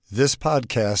This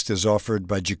podcast is offered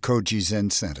by Jikoji Zen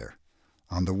Center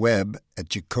on the web at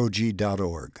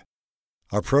jikoji.org.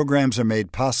 Our programs are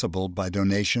made possible by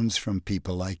donations from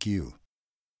people like you.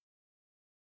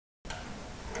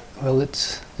 Well,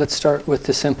 let's start with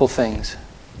the simple things.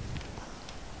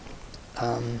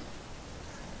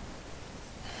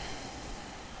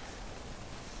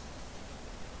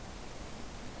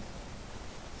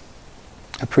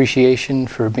 Appreciation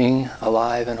for being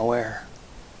alive and aware.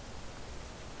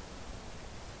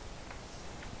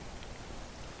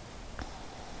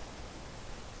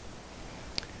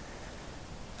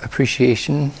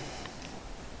 Appreciation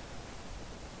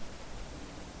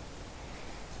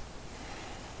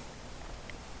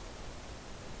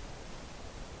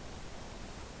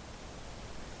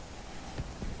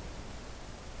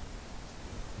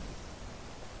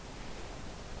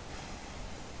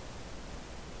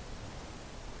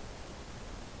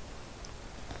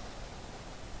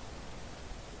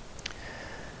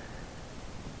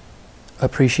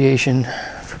appreciation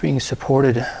for being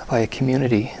supported by a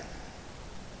community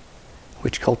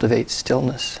which cultivates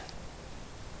stillness.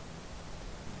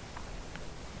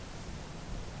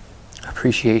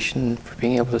 Appreciation for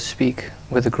being able to speak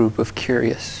with a group of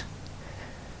curious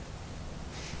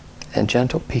and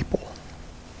gentle people.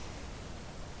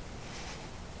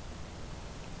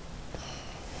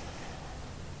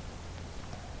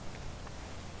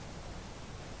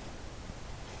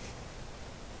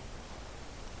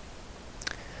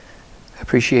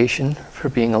 Appreciation for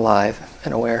being alive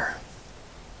and aware.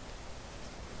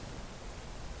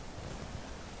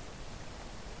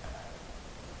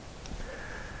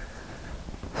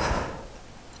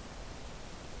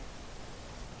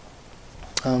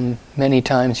 Many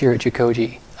times here at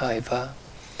Jikoji, I've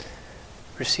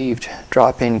received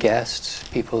drop-in guests,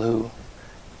 people who,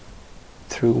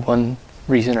 through one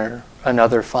reason or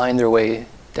another, find their way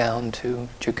down to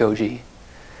Jikoji.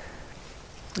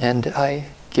 And I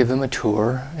give them a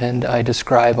tour, and I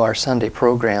describe our Sunday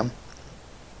program.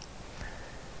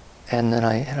 And then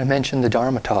I mention the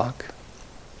Dharma talk.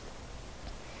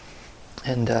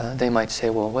 And they might say,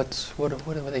 well, what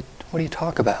do you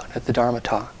talk about at the Dharma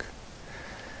talk?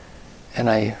 And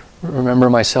I remember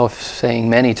myself saying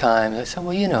many times, I said,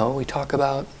 well, we talk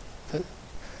about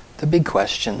the big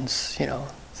questions,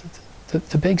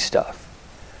 the big stuff.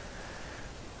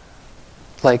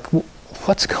 Like,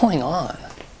 what's going on?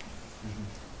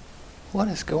 What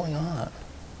is going on?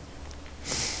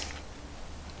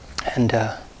 And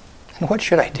what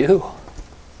should I do?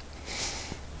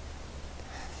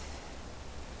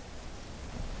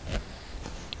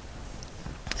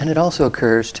 And it also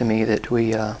occurs to me that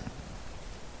we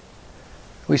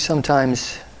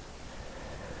sometimes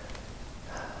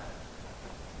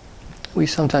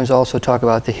also talk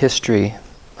about the history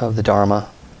of the Dharma,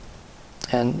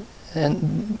 and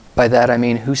by that I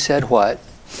mean who said what,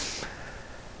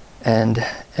 and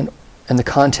the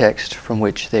context from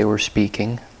which they were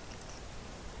speaking.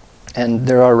 And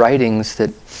there are writings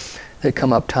that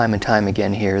come up time and time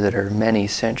again here that are many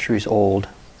centuries old,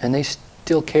 and they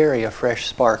still carry a fresh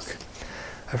spark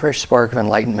of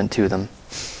enlightenment to them.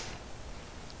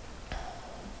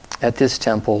 At this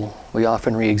temple, we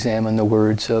often re-examine the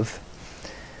words of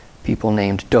people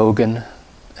named Dogen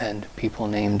and people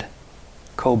named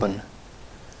Koban.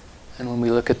 And when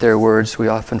we look at their words, we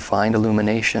often find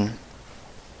illumination.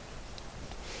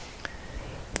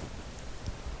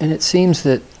 And it seems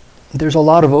that there's a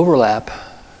lot of overlap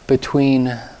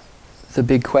between the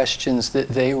big questions that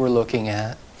they were looking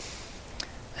at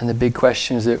and the big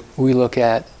questions that we look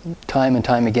at time and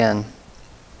time again.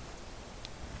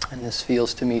 And this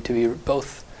feels to me to be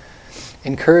both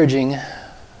encouraging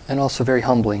and also very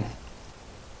humbling.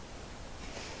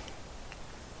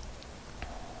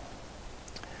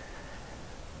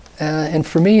 And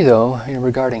for me, though,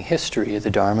 regarding history of the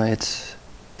Dharma,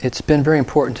 it's been very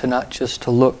important to not just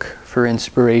to look for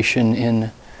inspiration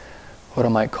in what I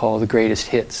might call the greatest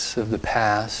hits of the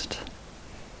past,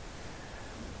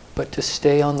 but to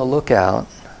stay on the lookout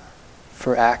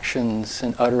for actions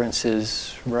and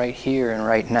utterances right here and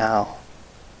right now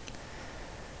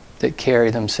that carry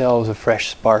themselves a fresh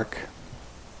spark.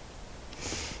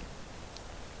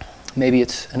 Maybe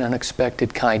it's an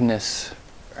unexpected kindness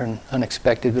or an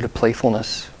unexpected bit of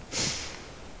playfulness.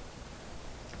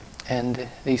 And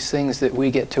these things that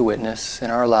we get to witness in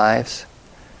our lives,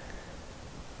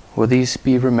 will these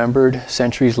be remembered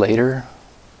centuries later?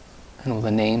 And will the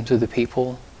names of the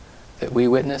people that we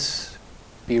witness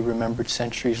be remembered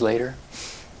centuries later?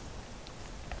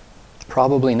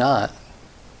 Probably not.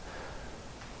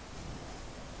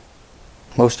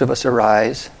 Most of us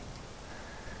arise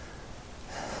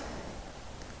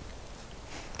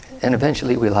And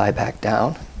eventually we lie back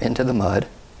down into the mud.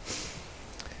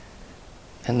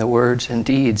 And the words and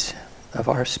deeds of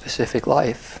our specific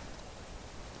life,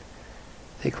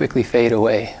 they quickly fade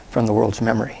away from the world's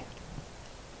memory.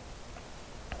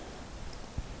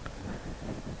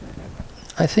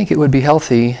 I think it would be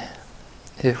healthy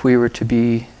if we were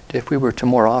to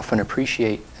more often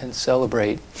appreciate and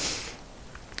celebrate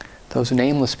those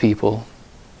nameless people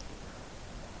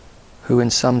who in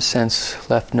some sense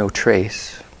left no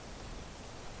trace.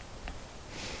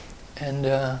 And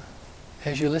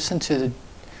as you listen to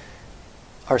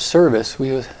our service, we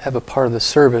have a part of the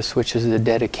service which is the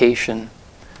dedication.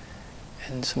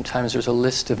 And sometimes there's a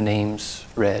list of names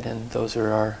read, and those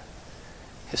are our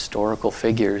historical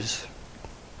figures.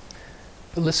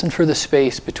 But listen for the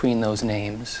space between those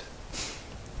names.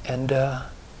 And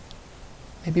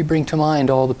maybe bring to mind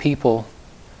all the people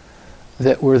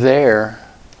that were there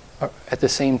at the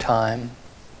same time,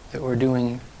 that were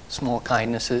doing small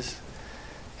kindnesses,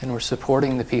 and were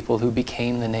supporting the people who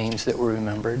became the names that were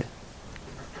remembered.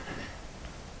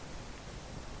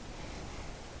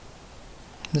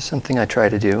 This is something I try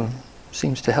to do.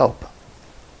 Seems to help.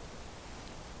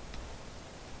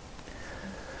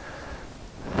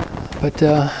 But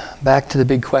back to the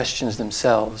big questions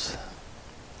themselves.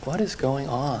 What is going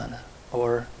on?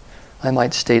 Or I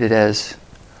might state it as,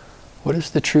 what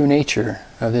is the true nature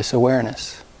of this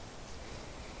awareness?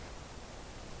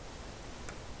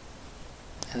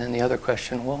 And then the other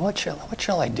question, well, what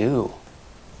shall I do?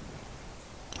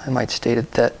 I might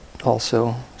state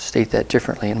that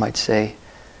differently and might say,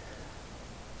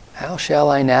 how shall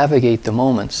I navigate the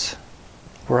moments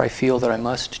where I feel that I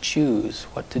must choose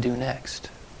what to do next?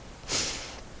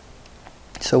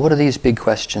 So what are these big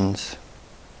questions?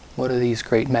 What are these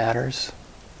great matters?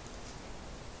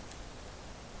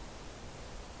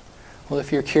 Well,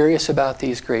 if you're curious about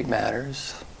these great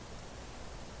matters,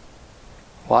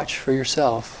 watch for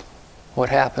yourself what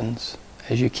happens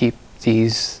as you keep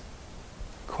these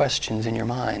questions in your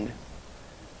mind.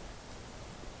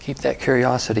 Keep that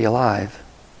curiosity alive.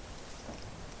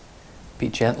 Be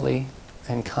gently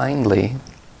and kindly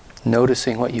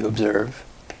noticing what you observe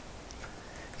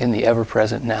in the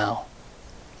ever-present now.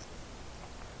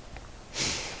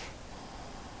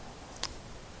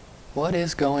 What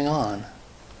is going on?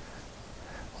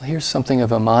 Well, here's something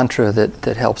of a mantra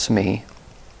that helps me.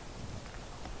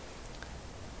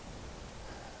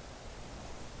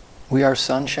 We are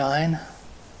sunshine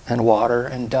and water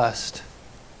and dust.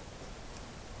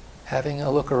 Having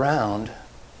a look around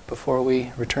before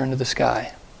we return to the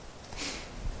sky.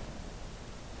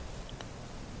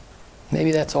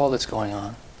 Maybe that's all that's going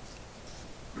on.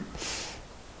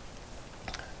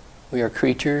 We are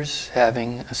creatures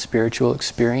having a spiritual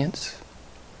experience.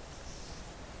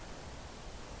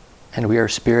 And we are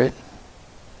spirit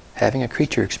having a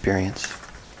creature experience.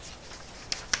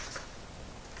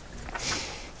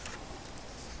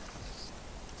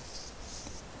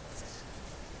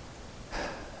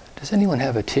 Does anyone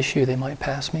have a tissue they might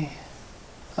pass me?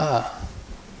 Oh,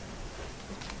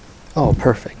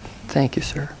 perfect. Thank you,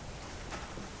 sir.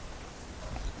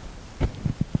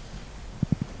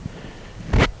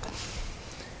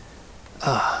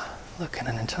 Look, at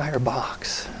an entire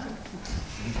box.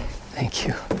 Thank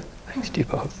you. Thanks to you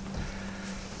both.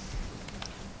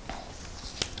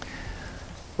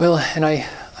 Well, and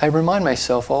I remind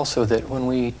myself also that when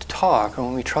we talk, or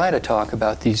when we try to talk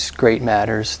about these great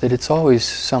matters, that it's always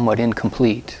somewhat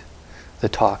incomplete, the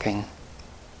talking.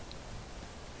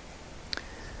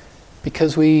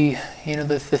 Because the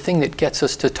thing that gets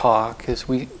us to talk is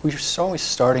we're always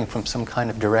starting from some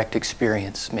kind of direct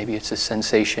experience. Maybe it's a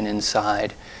sensation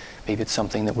inside. Maybe it's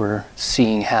something that we're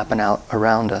seeing happen out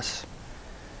around us.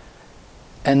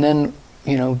 And then,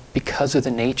 because of the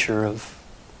nature of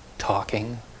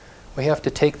talking, we have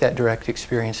to take that direct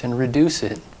experience and reduce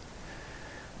it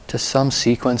to some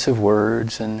sequence of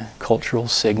words and cultural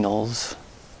signals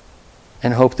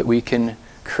and hope that we can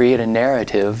create a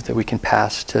narrative that we can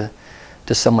pass to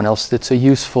someone else that's a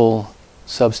useful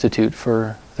substitute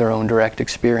for their own direct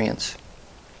experience.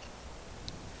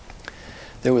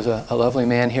 There was a lovely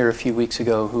man here a few weeks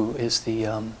ago who is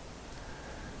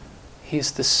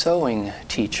he's the sewing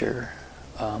teacher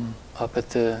up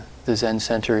at the Zen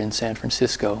Center in San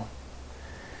Francisco.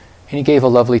 And he gave a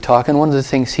lovely talk, and one of the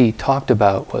things he talked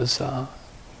about was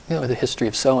the history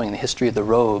of sewing, the history of the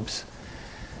robes.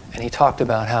 And he talked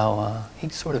about how he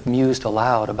sort of mused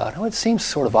aloud about how it seems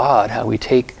sort of odd how we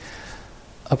take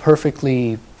a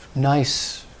perfectly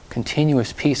nice,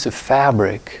 continuous piece of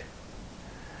fabric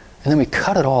and then we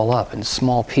cut it all up in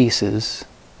small pieces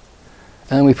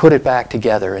and then we put it back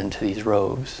together into these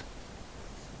robes.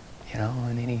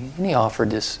 And he offered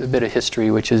this a bit of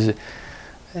history, which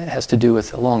has to do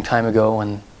with a long time ago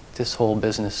when this whole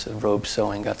business of robe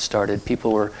sewing got started.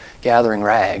 People were gathering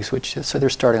rags, so they're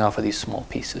starting off with these small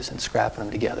pieces and scrapping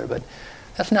them together. But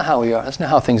that's not how we are. That's not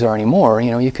how things are anymore.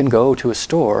 You can go to a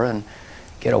store and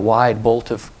get a wide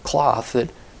bolt of cloth that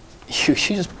you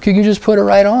just put it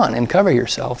right on and cover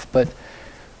yourself. But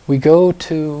we go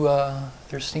to,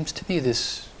 there seems to be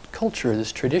this culture,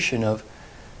 this tradition of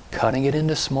cutting it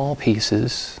into small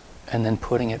pieces and then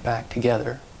putting it back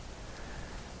together.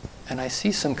 And I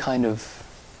see some kind of,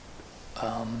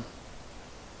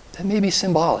 that may be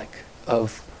symbolic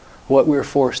of what we're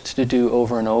forced to do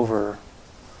over and over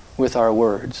with our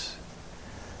words.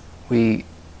 We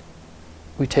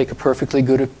take a perfectly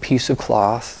good piece of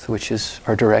cloth, which is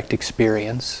our direct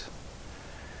experience.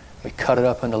 We cut it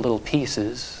up into little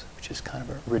pieces, which is kind of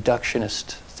a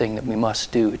reductionist thing that we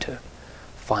must do to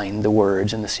find the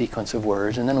words and the sequence of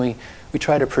words. And then we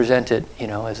try to present it,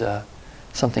 as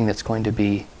something that's going to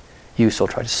be useful,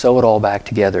 try to sew it all back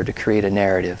together to create a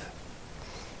narrative.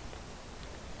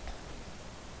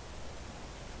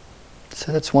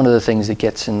 So that's one of the things that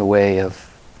gets in the way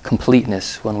of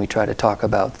completeness when we try to talk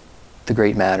about the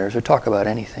great matters or talk about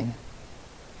anything.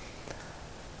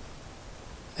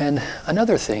 And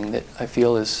another thing that I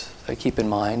feel I keep in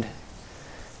mind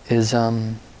is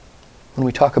when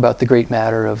we talk about the great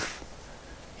matter of,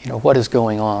 what is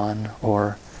going on,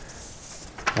 or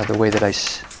another way that I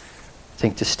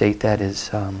think to state that is,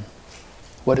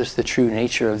 what is the true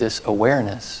nature of this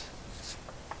awareness?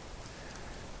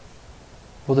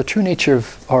 Well, the true nature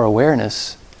of our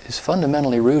awareness is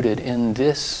fundamentally rooted in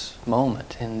this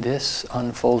moment, in this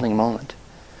unfolding moment,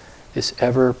 this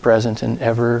ever-present and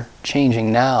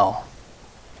ever-changing now.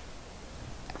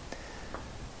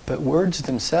 But words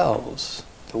themselves,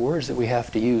 the words that we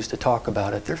have to use to talk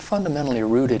about it, they're fundamentally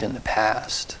rooted in the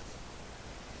past,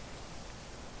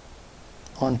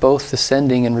 on both the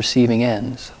sending and receiving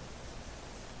ends.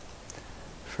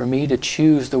 For me to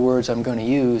choose the words I'm going to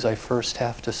use, I first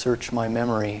have to search my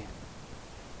memory,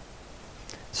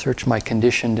 search my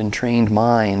conditioned and trained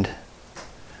mind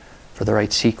for the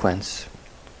right sequence.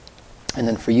 And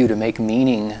then for you to make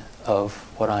meaning of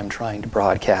what I'm trying to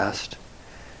broadcast,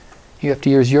 you have to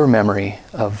use your memory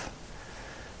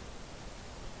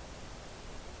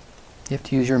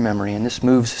and this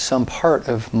moves some part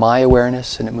of my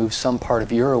awareness, and it moves some part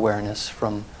of your awareness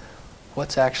from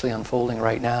what's actually unfolding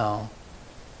right now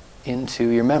into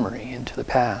your memory, into the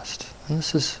past. And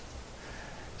this is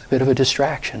a bit of a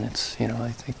distraction. It's,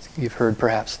 I think you've heard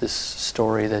perhaps this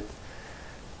story that,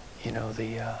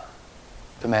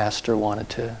 the master wanted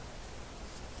to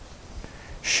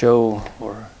show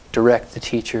or direct the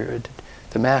teacher.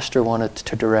 The master wanted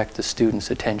to direct the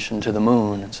student's attention to the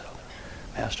moon, and so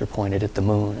the master pointed at the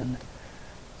moon,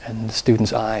 and the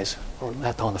student's eyes were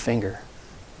on the finger,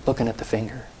 looking at the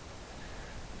finger.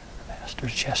 The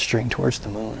master's gesturing towards the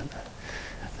moon, and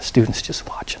the student's just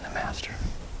watching the master.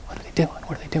 What are they doing?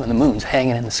 What are they doing? The moon's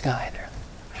hanging in the sky there,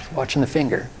 just watching the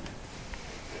finger.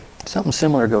 Something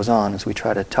similar goes on as we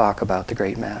try to talk about the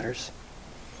great matters.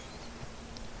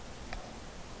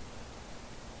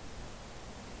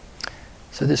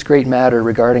 So this great matter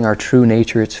regarding our true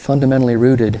nature, it's fundamentally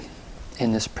rooted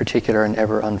in this particular and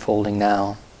ever unfolding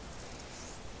now.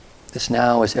 This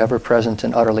now is ever present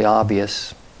and utterly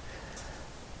obvious.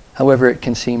 However, it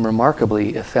can seem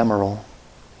remarkably ephemeral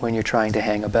when you're trying to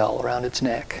hang a bell around its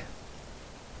neck.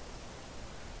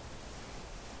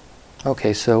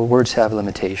 Okay, so words have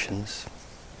limitations.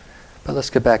 But let's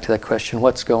get back to that question,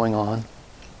 what's going on?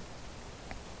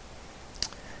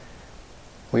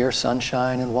 We are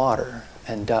sunshine and water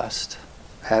and dust,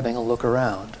 having a look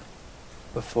around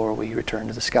before we return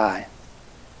to the sky.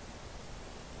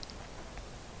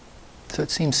 So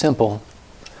it seems simple.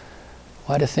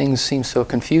 Why do things seem so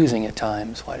confusing at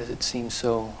times? Why does it seem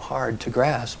so hard to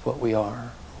grasp what we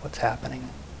are, what's happening?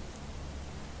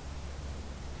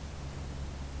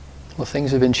 Well,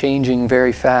 things have been changing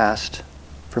very fast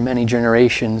for many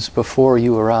generations before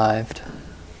you arrived,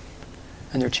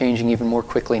 and they're changing even more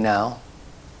quickly now.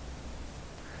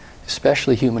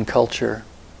 Especially human culture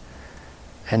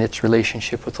and its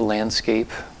relationship with the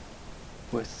landscape,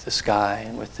 with the sky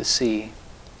and with the sea.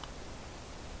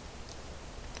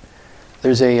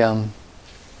 There's a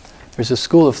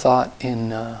school of thought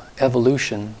in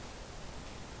evolution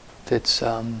that's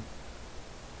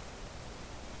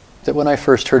that when I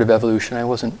first heard of evolution, I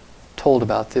wasn't told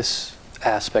about this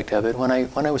aspect of it. When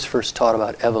I was first taught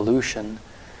about evolution,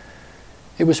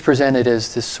 it was presented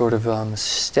as this sort of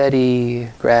steady,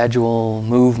 gradual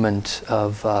movement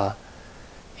of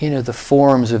the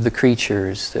forms of the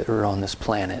creatures that are on this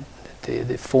planet.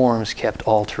 the forms kept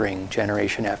altering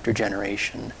generation after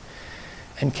generation,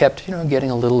 and kept,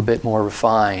 getting a little bit more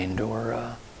refined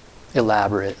or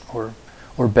elaborate or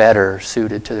better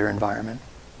suited to their environment.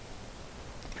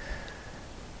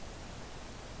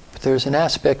 But there's an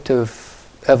aspect of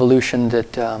evolution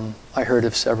that I heard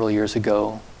of several years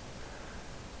ago,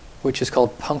 which is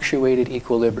called punctuated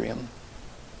equilibrium.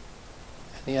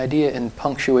 And the idea in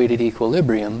punctuated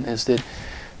equilibrium is that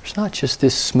there's not just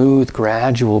this smooth,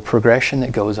 gradual progression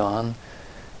that goes on.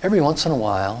 Every once in a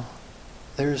while,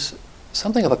 there's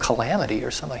something of a calamity or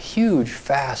a huge,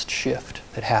 fast shift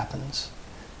that happens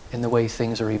in the way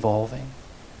things are evolving.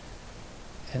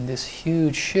 And this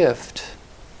huge shift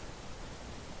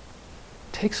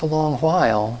takes a long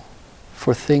while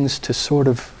for things to sort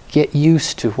of get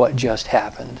used to what just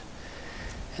happened.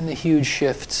 And the huge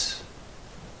shifts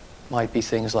might be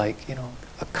things like,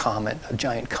 a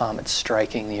giant comet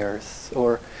striking the Earth,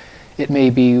 or it may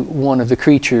be one of the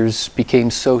creatures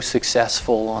became so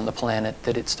successful on the planet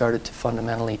that it started to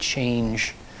fundamentally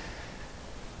change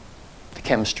the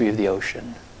chemistry of the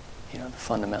ocean, the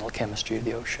fundamental chemistry of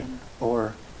the ocean,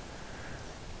 or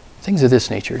things of this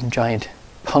nature, giant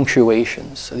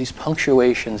punctuations. So these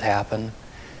punctuations happen, and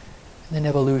then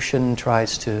evolution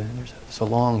tries to, there's a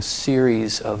long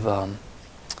series of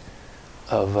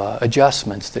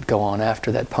adjustments that go on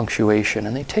after that punctuation,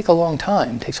 and they take a long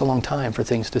time. It takes a long time for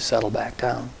things to settle back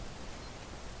down.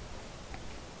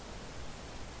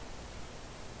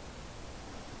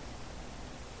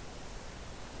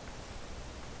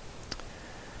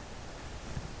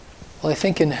 Well, I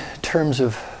think in terms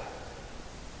of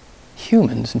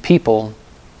humans and people,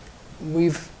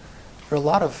 there are a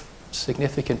lot of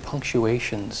significant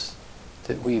punctuations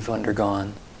that we've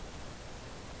undergone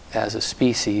as a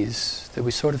species that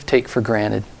we sort of take for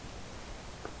granted.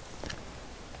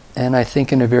 And I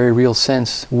think in a very real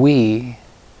sense, when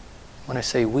I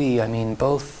say we, I mean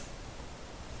both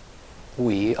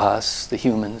we, us, the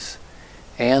humans,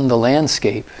 and the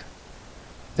landscape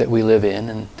that we live in,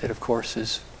 and that of course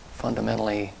is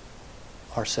fundamentally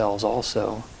ourselves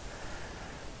also.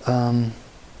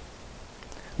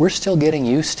 We're still getting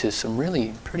used to some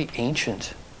really pretty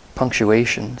ancient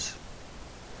punctuations.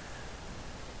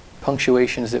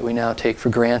 Punctuations that we now take for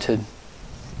granted.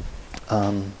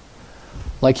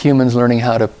 Like humans learning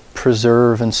how to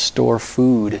preserve and store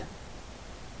food.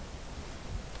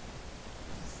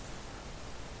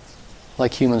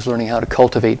 Like humans learning how to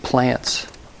cultivate plants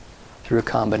through a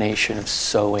combination of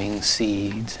sowing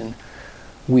seeds and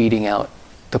weeding out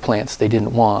the plants they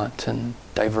didn't want and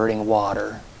diverting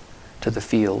water to the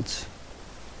fields.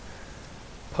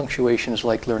 Punctuations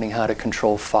like learning how to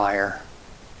control fire,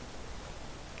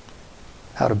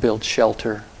 how to build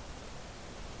shelter,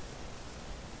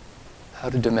 how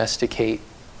to domesticate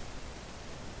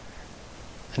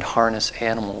and harness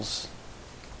animals.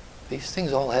 These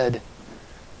things all had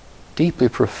deeply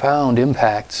profound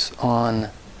impacts on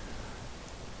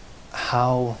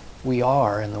how we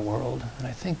are in the world. And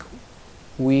I think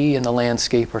we in the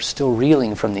landscape are still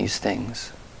reeling from these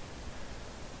things.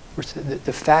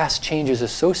 The fast changes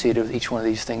associated with each one of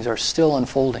these things are still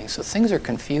unfolding, so things are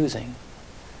confusing.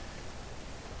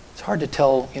 It's hard to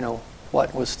tell,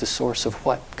 what was the source of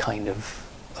what kind of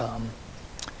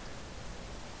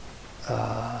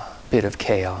bit of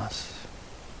chaos.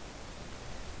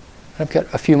 I've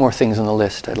got a few more things on the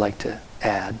list I'd like to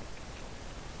add.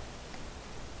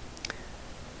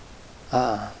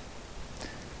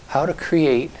 How to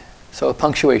create, so a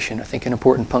punctuation, I think an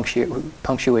important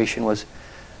punctuation was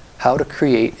how to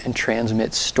create and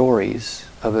transmit stories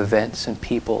of events and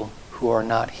people who are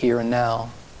not here and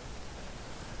now.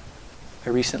 I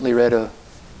recently read a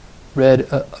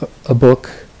book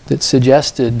that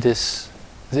suggested this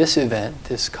event,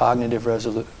 this cognitive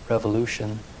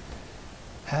revolution,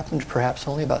 happened perhaps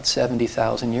only about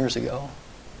 70,000 years ago.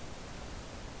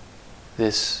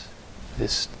 This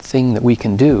thing that we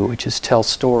can do, which is tell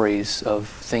stories of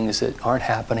things that aren't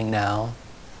happening now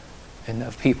and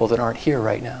of people that aren't here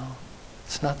right now.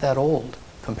 It's not that old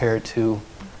compared to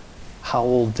how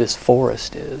old this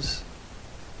forest is.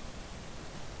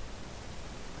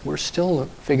 We're still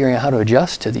figuring out how to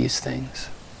adjust to these things.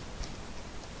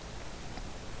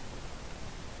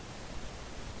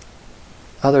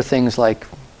 Other things like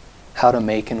how to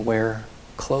make and wear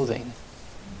clothing,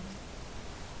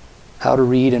 how to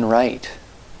read and write,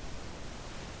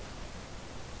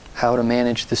 how to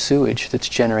manage the sewage that's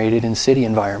generated in city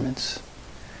environments.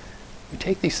 We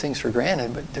take these things for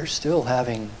granted, but they're still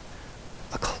having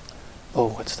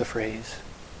what's the phrase?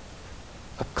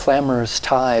 A clamorous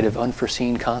tide of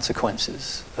unforeseen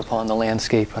consequences upon the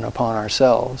landscape and upon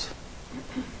ourselves.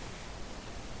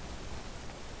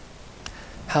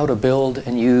 how to build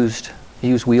and use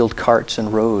wheeled carts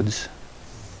and roads,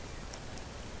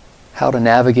 how to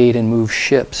navigate and move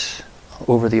ships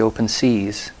over the open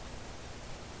seas,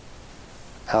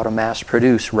 how to mass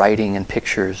produce writing and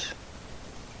pictures,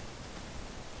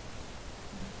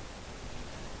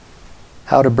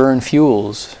 how to burn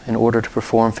fuels in order to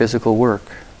perform physical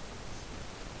work,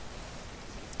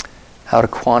 how to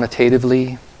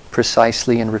quantitatively,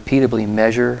 precisely, and repeatably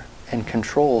measure and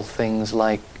control things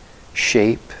like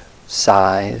shape,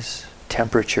 size,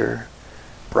 temperature,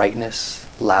 brightness,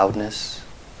 loudness,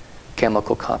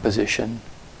 chemical composition,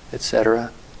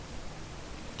 etc.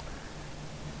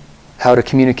 How to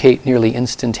communicate nearly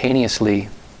instantaneously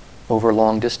over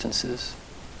long distances.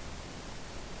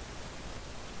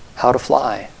 How to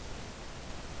fly.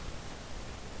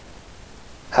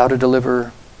 How to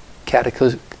deliver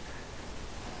cataclysmic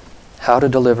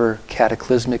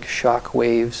shock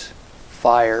waves,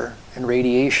 fire, and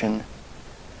radiation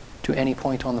to any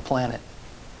point on the planet.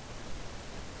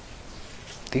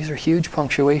 These are huge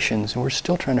punctuations, and we're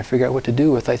still trying to figure out what to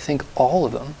do with, I think, all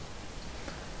of them.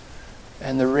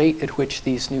 And the rate at which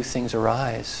these new things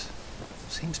arise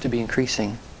seems to be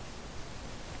increasing.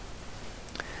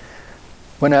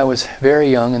 When I was very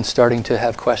young and starting to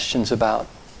have questions about,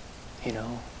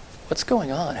 what's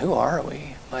going on? Who are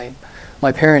we?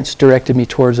 My parents directed me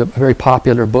towards a very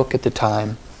popular book at the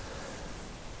time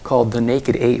called The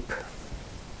Naked Ape.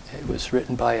 It was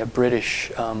written by a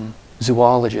British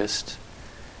zoologist.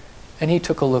 And he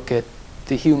took a look at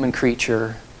the human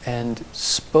creature and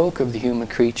spoke of the human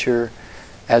creature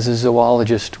as a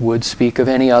zoologist would speak of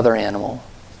any other animal.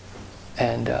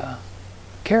 And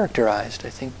characterized, I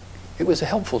think, it was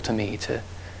helpful to me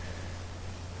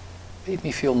made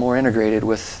me feel more integrated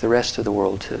with the rest of the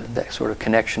world, to that sort of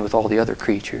connection with all the other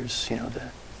creatures,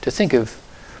 to think of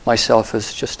myself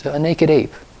as just a naked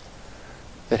ape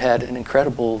that had an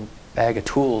incredible bag of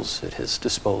tools at his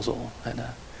disposal and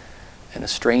a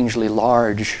strangely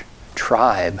large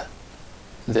tribe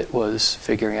that was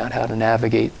figuring out how to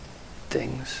navigate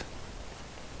things.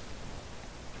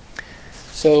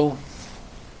 So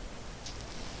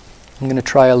I'm going to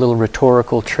try a little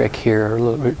rhetorical trick here,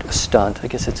 a stunt. I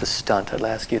guess it's a stunt. I'll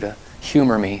ask you to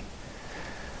humor me.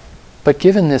 But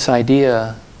given this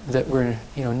idea that we're,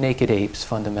 naked apes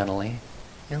fundamentally,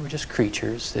 we're just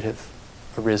creatures that have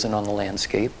arisen on the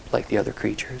landscape like the other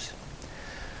creatures,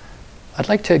 I'd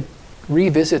like to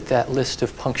revisit that list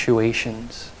of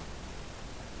punctuations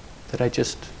that I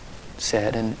just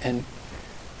said and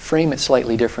frame it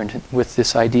slightly different with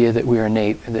this idea that we are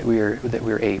that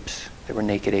we're apes, that we're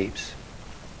naked apes.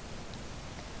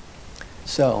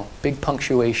 So, big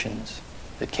punctuations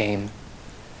that came: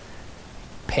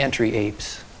 pantry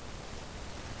apes,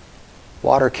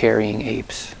 water-carrying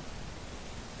apes,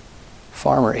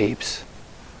 farmer apes,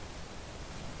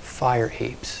 fire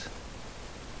apes,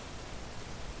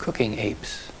 cooking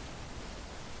apes,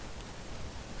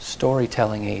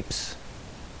 storytelling apes,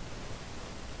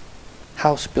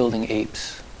 house-building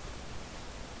apes,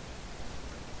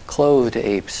 clothed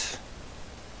apes,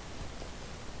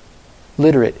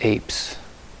 literate apes,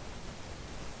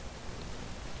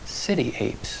 city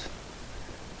apes,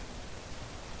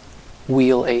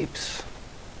 wheel apes,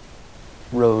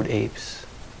 road apes,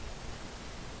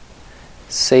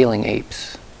 sailing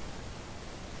apes,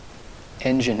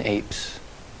 engine apes,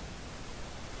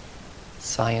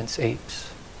 science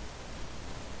apes,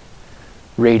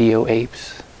 radio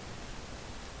apes,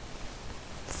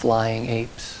 flying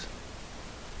apes,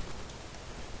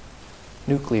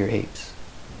 nuclear apes.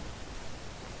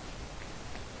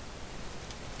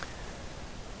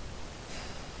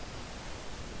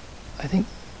 I think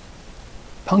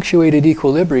punctuated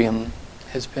equilibrium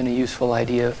has been a useful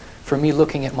idea for me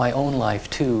looking at my own life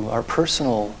too. Our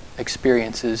personal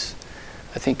experiences,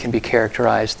 I think, can be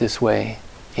characterized this way.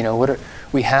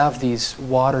 We have these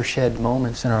watershed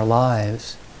moments in our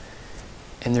lives,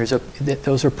 and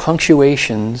those are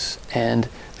punctuations, and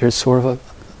there's sort of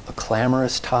a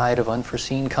clamorous tide of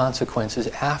unforeseen consequences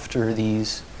after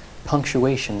these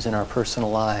punctuations in our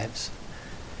personal lives.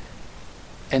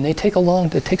 And it takes a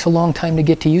long time to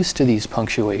get used to these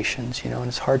punctuations, and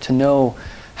it's hard to know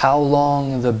how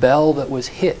long the bell that was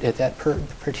hit at that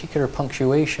particular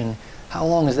punctuation, how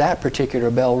long is that particular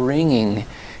bell ringing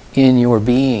in your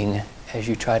being as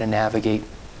you try to navigate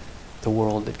the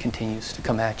world that continues to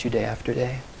come at you day after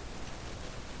day.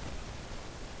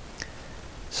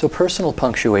 So personal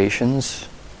punctuations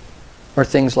are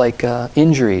things like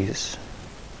injuries,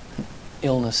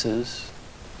 illnesses,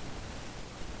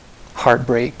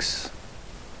 heartbreaks,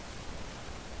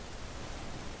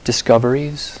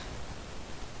 discoveries,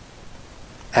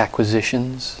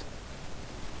 acquisitions,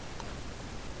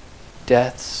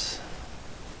 deaths,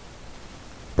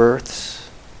 births,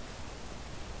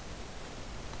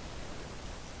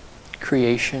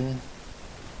 creation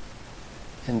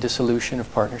and dissolution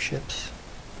of partnerships,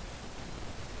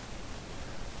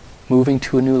 moving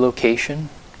to a new location.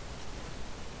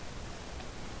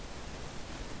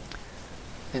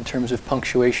 In terms of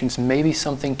punctuations, maybe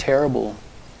something terrible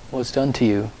was done to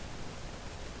you.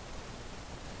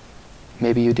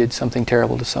 Maybe you did something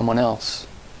terrible to someone else.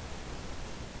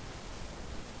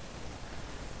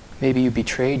 Maybe you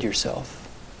betrayed yourself.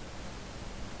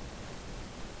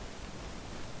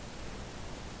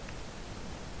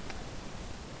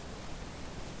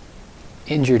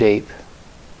 Injured ape,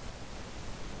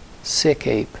 sick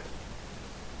ape,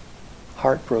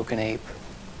 heartbroken ape,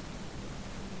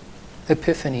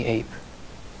 epiphany ape,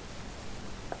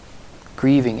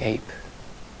 grieving ape,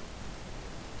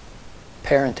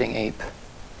 parenting ape,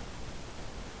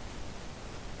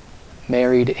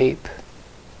 married ape,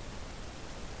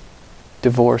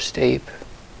 divorced ape,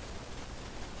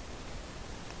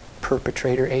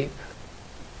 perpetrator ape,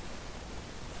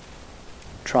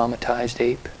 traumatized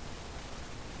ape,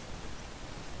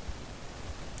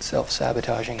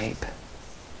 self-sabotaging ape.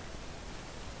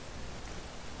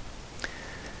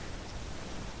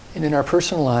 And in our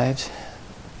personal lives,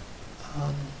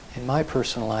 in my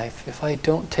personal life, if I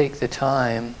don't take the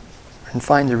time and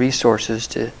find the resources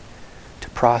to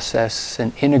process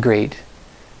and integrate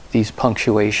these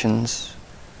punctuations,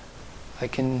 I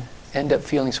can end up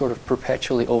feeling sort of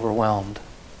perpetually overwhelmed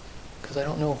because I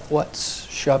don't know what's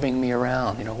shoving me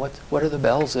around. What are the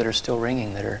bells that are still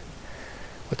ringing,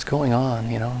 what's going on,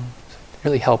 It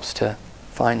really helps to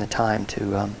find the time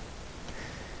to,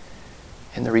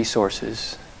 and the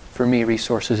resources. For me,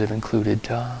 resources have included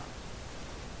a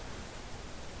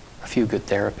few good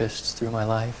therapists through my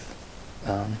life.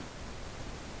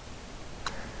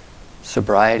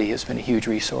 Sobriety has been a huge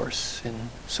resource in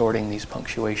sorting these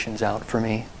punctuations out for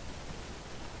me.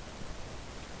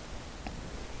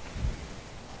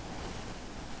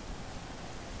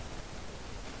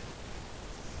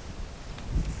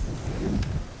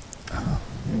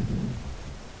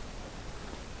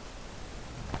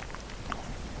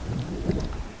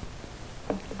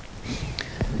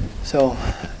 So,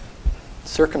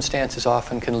 circumstances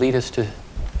often can lead us to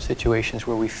situations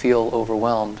where we feel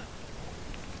overwhelmed.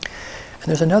 And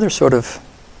there's another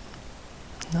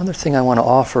thing I want to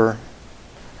offer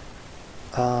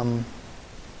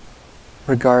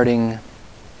regarding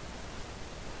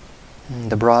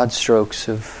the broad strokes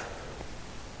of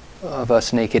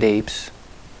us naked apes.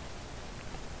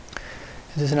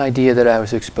 This is an idea that I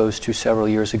was exposed to several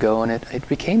years ago, and it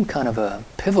became kind of a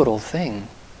pivotal thing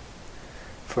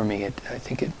for me. I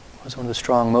think it was one of the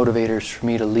strong motivators for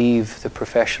me to leave the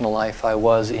professional life I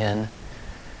was in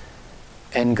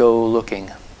and go looking.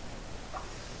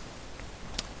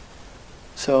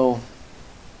 So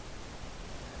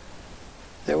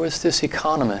there was this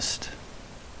economist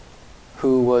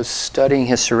who was studying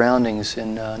his surroundings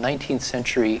in 19th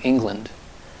century England.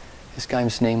 This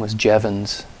guy's name was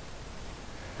Jevons.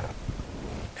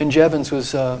 And Jevons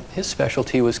was, his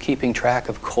specialty was keeping track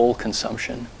of coal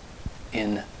consumption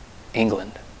in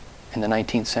England in the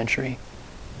 19th century.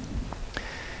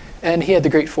 And he had the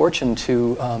great fortune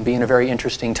to be in a very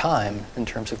interesting time in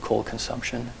terms of coal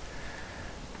consumption,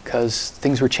 because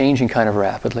things were changing kind of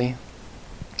rapidly.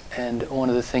 And one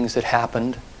of the things that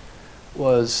happened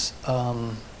was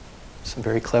some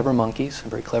very clever monkeys, some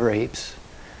very clever apes,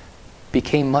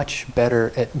 became much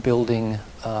better at building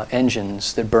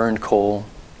engines that burned coal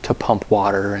to pump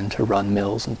water and to run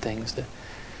mills and things.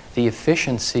 The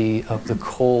efficiency of the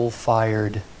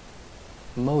coal-fired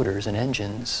motors and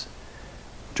engines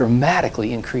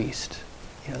dramatically increased.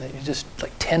 They just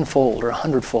like 10-fold or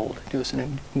 100-fold. It was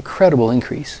an incredible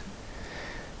increase.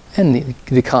 And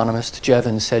the economist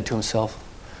Jevons said to himself,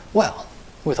 well,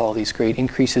 with all these great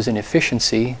increases in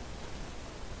efficiency,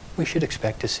 we should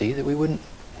expect to see that we wouldn't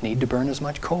need to burn as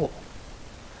much coal,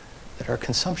 that our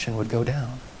consumption would go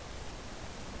down.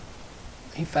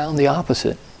 He found the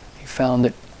opposite. He found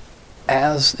that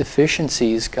as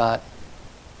efficiencies got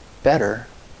better,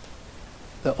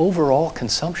 the overall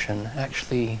consumption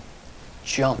actually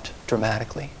jumped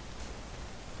dramatically.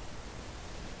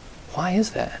 Why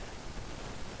is that?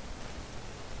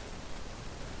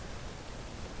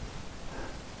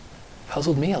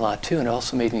 Puzzled me a lot too, and it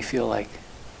also made me feel like,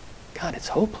 God, it's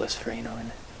hopeless for,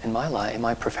 in my life, in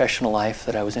my professional life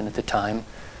that I was in at the time.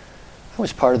 I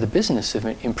was part of the business of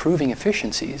improving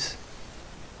efficiencies.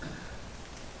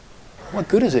 What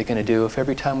good is it going to do if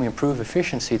every time we improve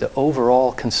efficiency, the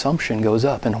overall consumption goes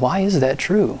up? And why is that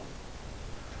true?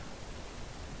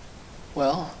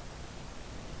 Well,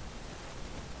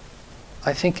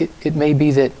 I think it may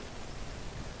be that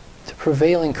the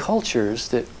prevailing cultures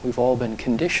that we've all been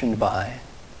conditioned by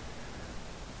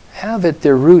have at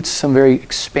their roots some very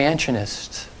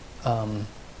expansionist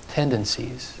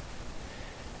tendencies.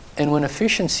 And when new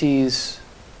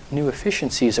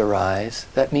efficiencies arise,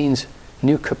 that means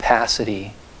new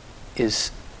capacity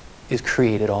is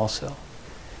created also.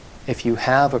 If you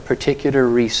have a particular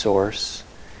resource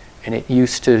and it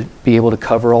used to be able to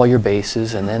cover all your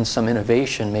bases, and then some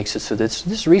innovation makes it so that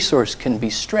this resource can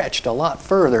be stretched a lot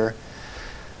further,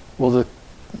 well,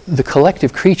 the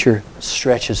collective creature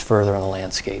stretches further on the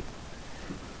landscape.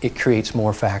 It creates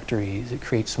more factories, it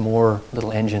creates more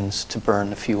little engines to burn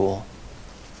the fuel.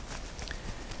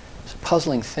 It's a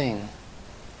puzzling thing.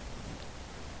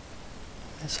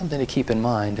 It's something to keep in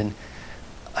mind. And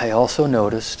I also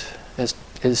noticed, as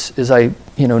I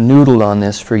noodled on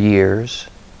this for years,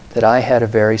 that I had a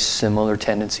very similar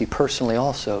tendency personally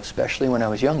also, especially when I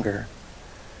was younger.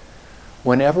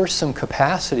 Whenever some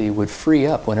capacity would free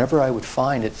up, whenever I would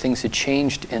find that things had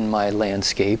changed in my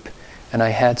landscape and I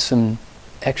had some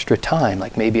extra time,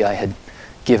 like maybe I had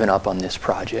given up on this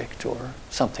project or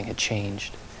something had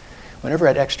changed, whenever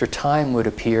that extra time would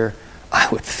appear, I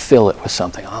would fill it with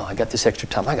something. Oh, I got this extra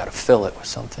time, I got to fill it with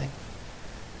something.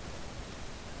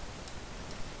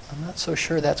 I'm not so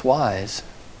sure that's wise.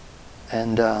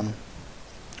 And I'm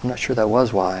not sure that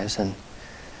was wise. And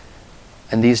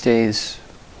these days,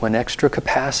 when extra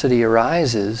capacity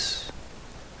arises,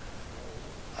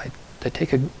 I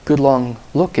take a good long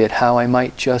look at how I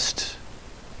might just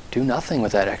do nothing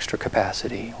with that extra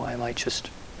capacity. Why I might just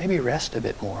maybe rest a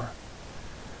bit more.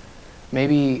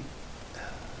 Maybe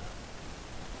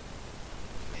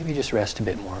just rest a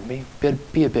bit more.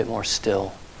 Be a bit more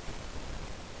still.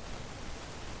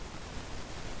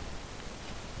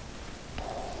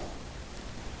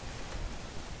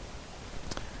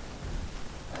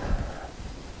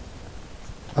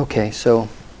 Okay, so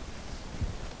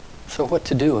what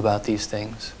to do about these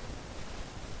things?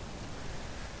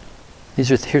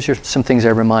 Here's some things I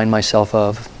remind myself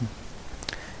of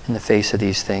in the face of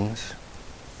these things.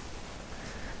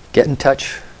 Get in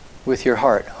touch with your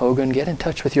heart. Hogan, get in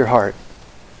touch with your heart.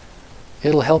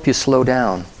 It'll help you slow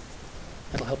down.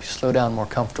 It'll help you slow down more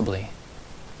comfortably.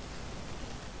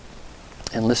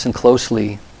 And listen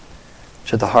closely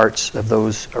to the hearts of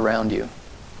those around you.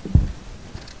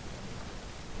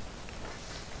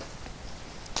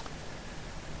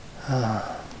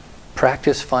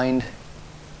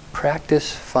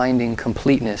 Practice finding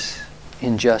completeness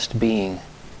in just being.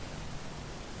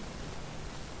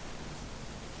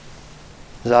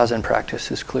 Zazen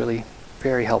practice is clearly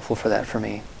very helpful for that for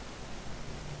me.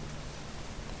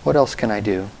 What else can I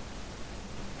do?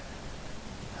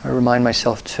 I remind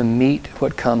myself to meet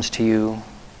what comes to you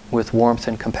with warmth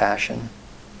and compassion,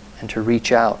 and to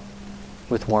reach out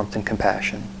with warmth and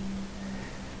compassion,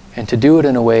 and to do it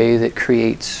in a way that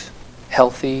creates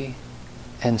healthy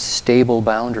and stable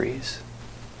boundaries.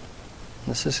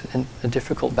 This is a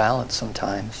difficult balance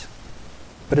sometimes,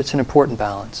 but it's an important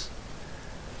balance.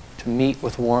 To meet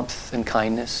with warmth and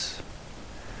kindness,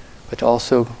 but to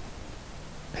also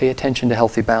pay attention to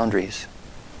healthy boundaries.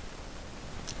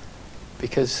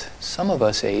 Because some of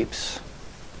us apes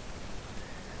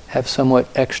have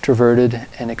somewhat extroverted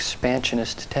and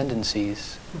expansionist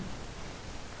tendencies.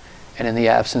 And in the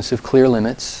absence of clear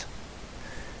limits,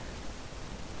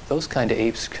 those kind of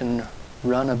apes can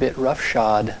run a bit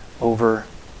roughshod over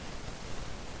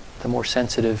the more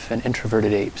sensitive and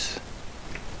introverted apes.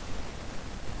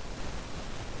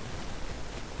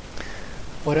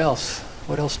 What else?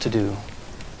 What else to do?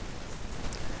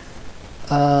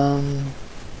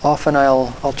 Often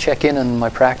I'll check in on my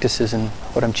practices and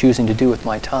what I'm choosing to do with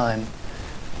my time.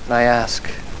 And I ask,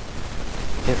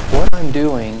 if what I'm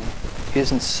doing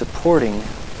isn't supporting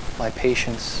my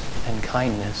patience and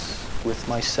kindness with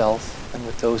myself and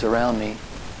with those around me,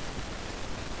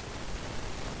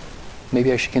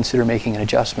 maybe I should consider making an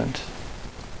adjustment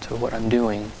to what I'm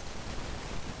doing.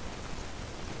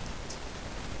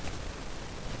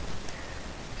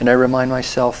 And I remind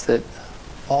myself that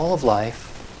all of life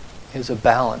is a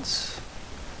balance.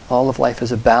 All of life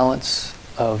is a balance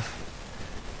of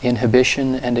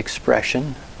inhibition and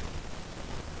expression,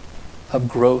 of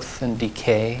growth and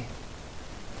decay,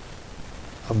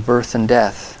 of birth and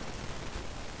death.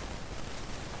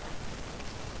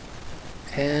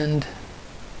 And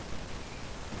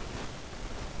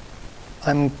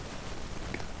I'm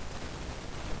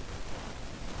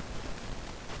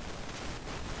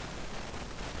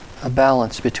a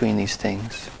balance between these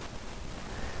things.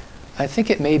 I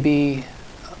think it may be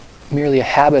merely a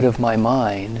habit of my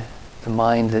mind, the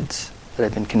mind that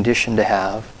I've been conditioned to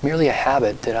have, merely a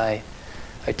habit that I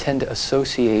I tend to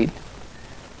associate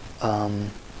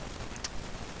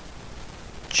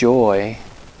joy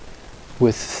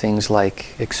with things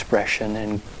like expression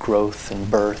and growth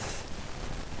and birth,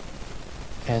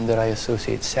 and that I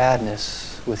associate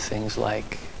sadness with things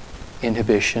like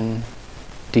inhibition,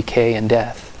 decay, and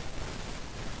death.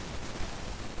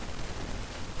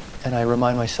 And I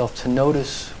remind myself to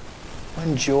notice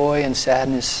when joy and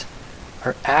sadness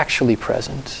are actually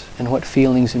present, and what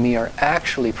feelings in me are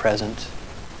actually present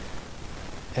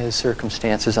as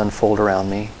circumstances unfold around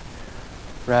me,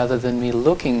 rather than me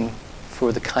looking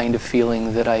for the kind of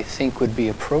feeling that I think would be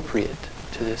appropriate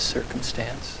to this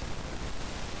circumstance.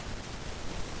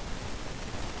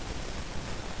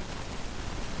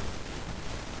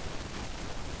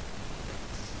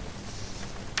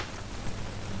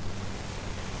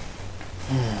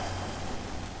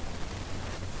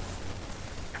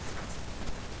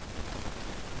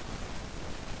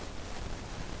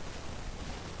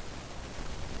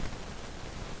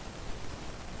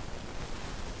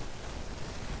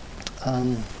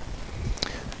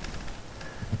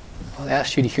 I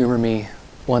asked you to humor me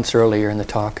once earlier in the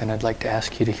talk, and I'd like to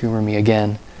ask you to humor me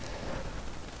again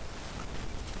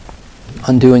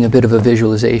on doing a bit of a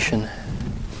visualization.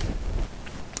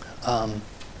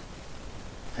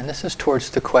 And this is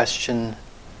towards the question,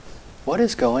 what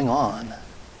is going on?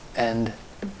 And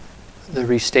the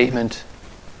restatement,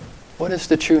 what is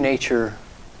the true nature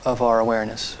of our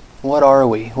awareness? What are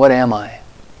we? What am I?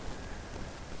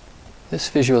 This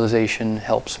visualization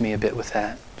helps me a bit with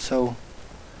that. So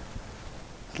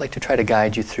I'd like to try to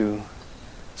guide you through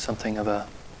something of a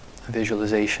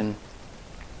visualization.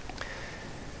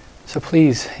 So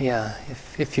please,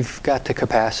 if you've got the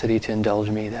capacity to indulge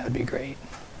me, that would be great.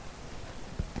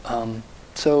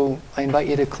 So I invite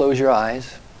you to close your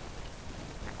eyes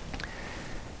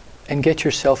and get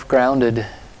yourself grounded.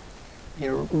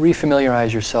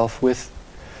 Refamiliarize yourself with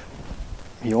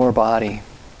your body,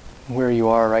 where you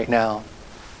are right now.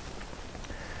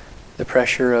 The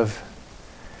pressure of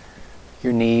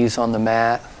your knees on the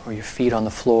mat or your feet on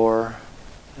the floor.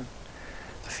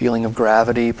 The feeling of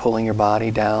gravity pulling your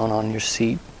body down on your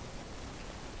seat.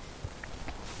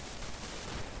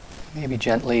 Maybe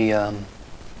gently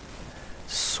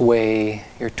sway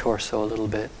your torso a little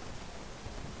bit.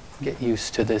 Get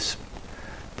used to this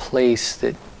place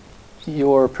that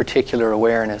your particular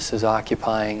awareness is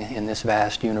occupying in this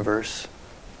vast universe.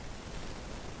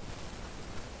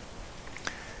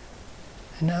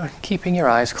 And now keeping your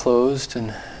eyes closed,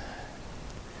 and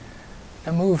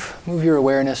now move your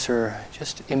awareness, or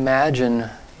just imagine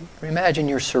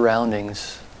your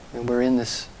surroundings.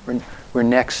 We're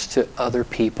next to other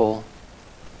people.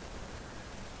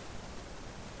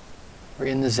 We're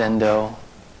in the zendo.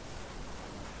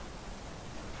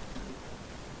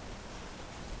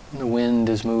 And the wind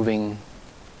is moving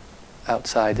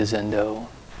outside the zendo.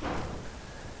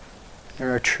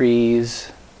 There are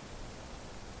trees.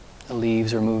 The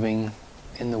leaves are moving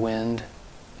in the wind.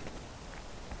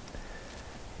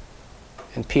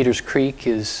 And Peters Creek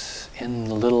is in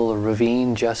the little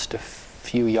ravine just a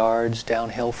few yards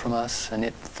downhill from us, and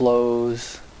it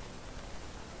flows.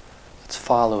 Let's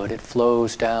follow it. It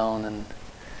flows down and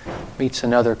meets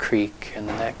another creek, and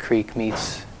then that creek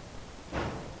meets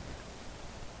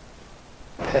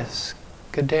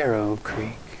Pescadero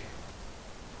Creek.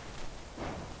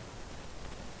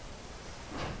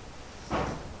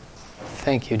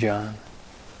 Thank you, John.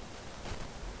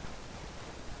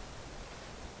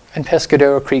 And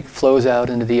Pescadero Creek flows out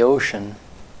into the ocean.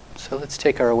 So let's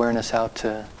take our awareness out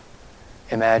to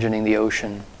imagining the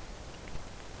ocean.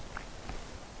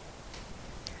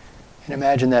 And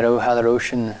imagine that how that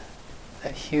ocean,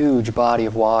 that huge body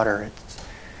of water,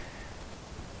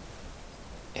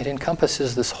 it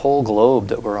encompasses this whole globe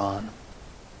that we're on.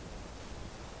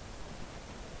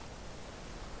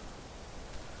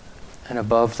 And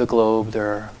above the globe there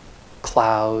are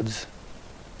clouds.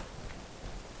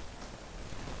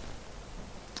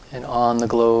 And on the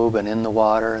globe and in the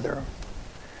water there are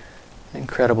an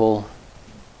incredible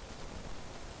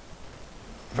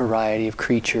variety of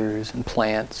creatures and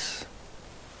plants.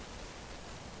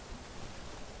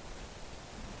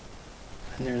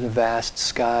 And there's a vast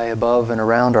sky above and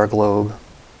around our globe.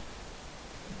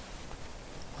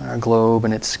 Our globe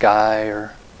and its sky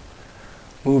are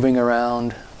moving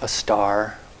around a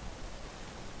star.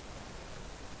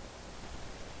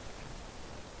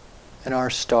 And our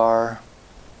star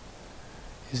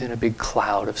is in a big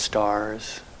cloud of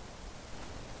stars.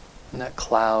 And that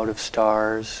cloud of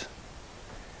stars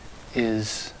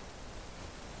is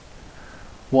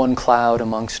one cloud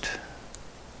amongst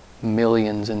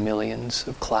millions and millions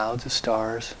of clouds of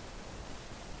stars.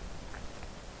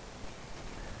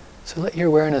 So let your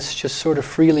awareness just sort of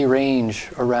freely range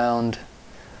around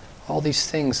all these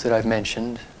things that I've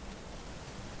mentioned.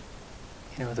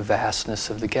 You know, the vastness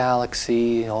of the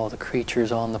galaxy, all the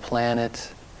creatures on the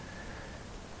planet,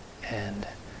 and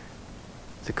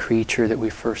the creature that we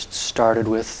first started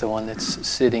with, the one that's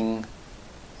sitting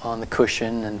on the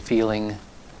cushion and feeling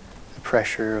the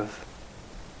pressure of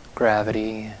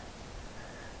gravity.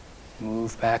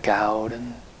 Move back out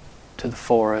and to the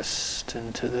forest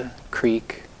and to the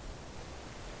creek.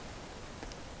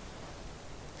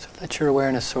 So let your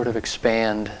awareness sort of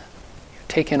expand.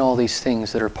 Take in all these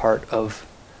things that are part of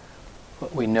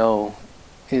what we know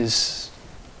is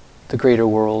the greater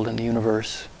world and the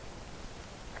universe.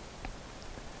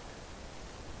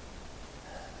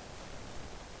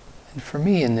 And for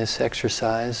me in this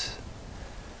exercise,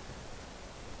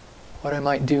 what I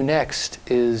might do next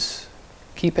is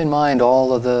keep in mind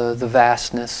all of the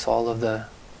vastness, all of the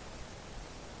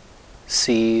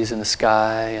seas and the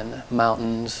sky and the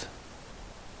mountains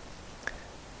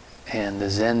and the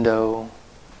zendo.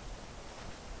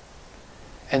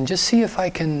 And just see if I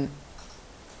can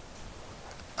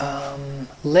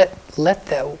let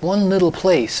that one little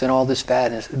place in all this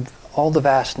vastness, all the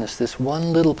vastness, this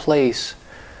one little place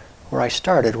where I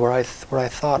started, where I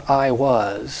thought I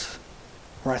was,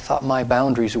 where I thought my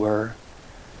boundaries were,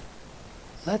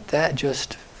 let that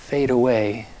just fade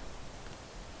away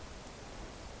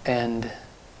and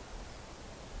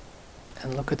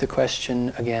look at the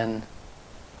question again,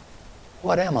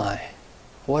 what am I?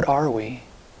 What are we?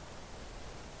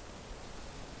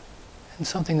 And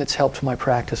something that's helped my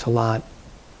practice a lot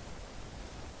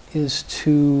is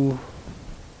to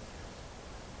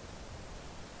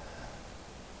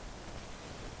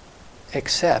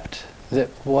accept that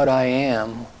what I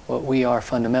am, what we are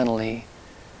fundamentally,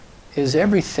 is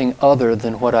everything other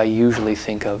than what I usually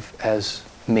think of as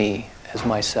me, as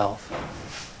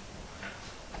myself.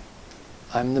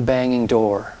 I'm the banging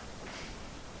door.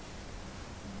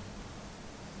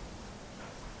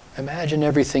 Imagine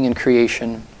everything in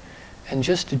creation and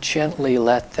just gently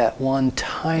let that one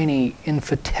tiny,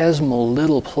 infinitesimal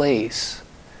little place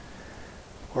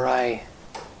where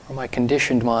my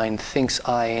conditioned mind thinks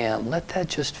I am, let that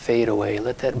just fade away,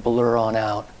 let that blur on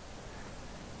out.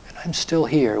 And I'm still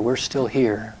here, we're still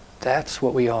here. That's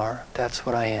what we are, that's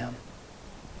what I am.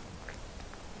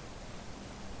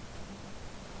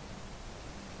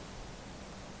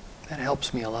 That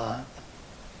helps me a lot.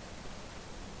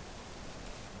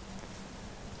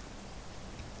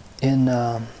 And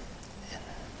I'm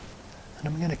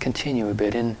going to continue a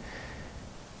bit. In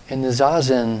the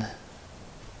Zazen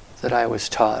that I was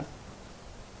taught,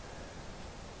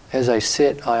 as I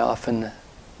sit, I often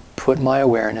put my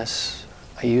awareness,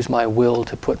 I use my will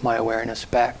to put my awareness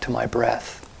back to my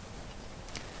breath,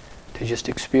 to just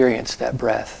experience that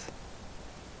breath.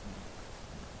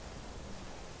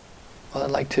 Well,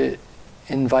 I'd like to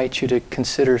invite you to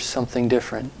consider something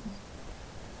different.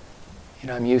 You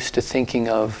know, I'm used to thinking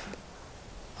of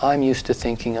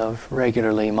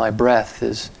regularly, my breath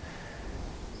is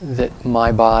that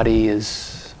my body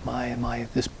is,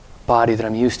 this body that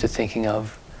I'm used to thinking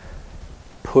of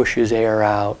pushes air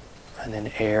out and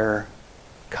then air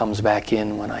comes back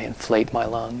in when I inflate my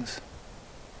lungs.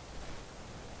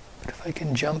 But if I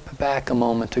can jump back a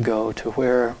moment ago to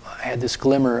where I had this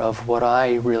glimmer of what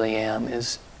I really am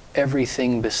is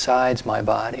everything besides my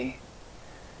body,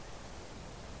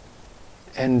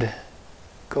 and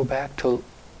go back to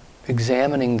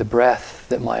examining the breath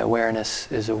that my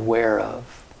awareness is aware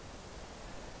of.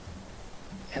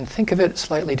 And think of it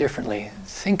slightly differently.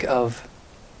 Think of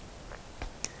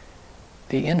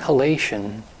the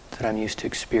inhalation that I'm used to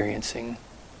experiencing.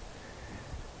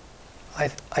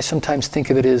 I sometimes think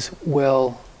of it as,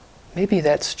 well, maybe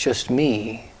that's just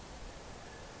me.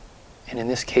 And in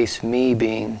this case, me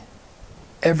being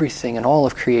everything in all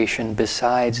of creation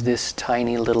besides this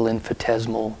tiny little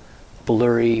infinitesimal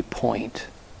blurry point.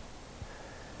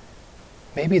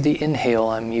 Maybe the inhale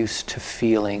I'm used to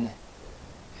feeling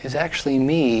is actually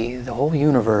me, the whole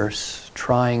universe,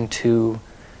 trying to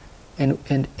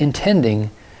and intending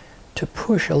to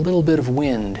push a little bit of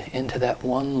wind into that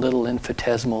one little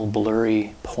infinitesimal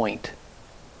blurry point.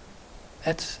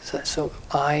 So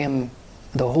I am,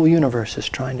 the whole universe is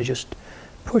trying to just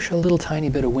push a little tiny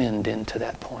bit of wind into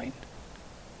that point.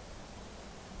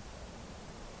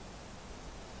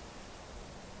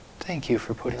 Thank you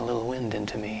for putting a little wind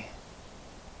into me.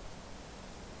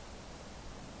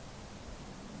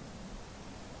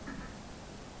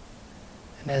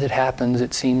 And as it happens,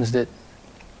 it seems that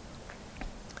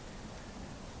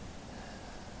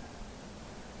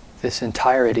this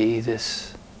entirety,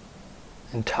 this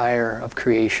entire of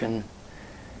creation,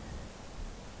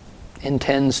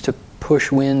 intends to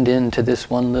push wind into this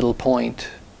one little point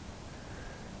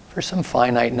for some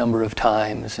finite number of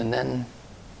times, and then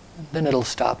it'll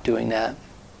stop doing that.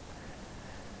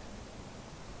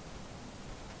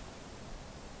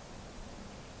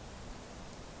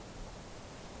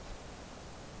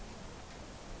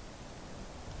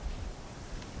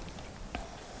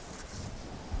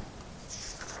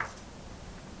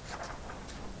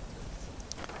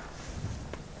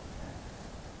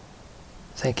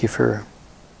 Thank you for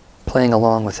playing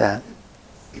along with that.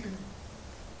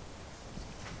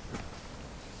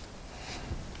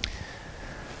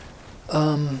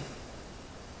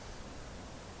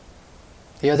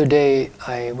 The other day,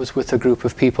 I was with a group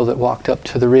of people that walked up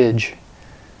to the ridge.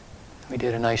 We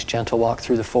did a nice gentle walk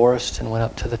through the forest and went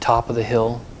up to the top of the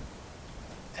hill.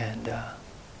 And a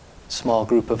small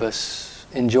group of us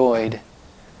enjoyed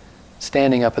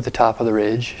standing up at the top of the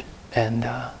ridge and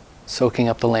soaking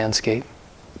up the landscape.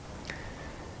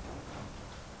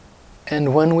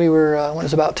 And when it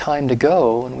was about time to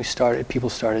go, and people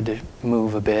started to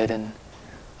move a bit, and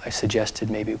I suggested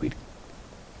maybe we'd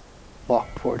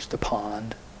walk towards the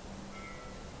pond.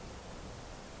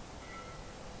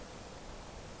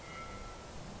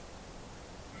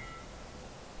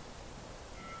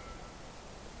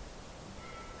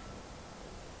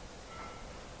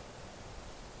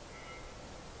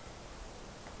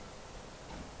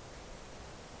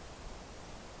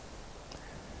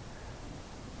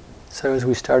 So as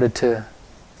we started to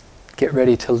get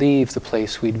ready to leave the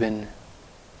place we'd been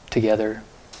together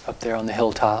up there on the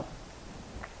hilltop,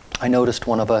 I noticed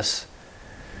one of us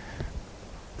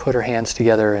put her hands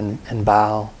together and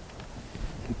bow,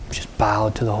 just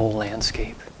bowed to the whole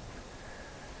landscape.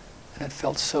 And it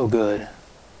felt so good. It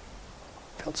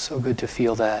felt so good to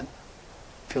feel that,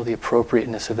 feel the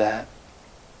appropriateness of that.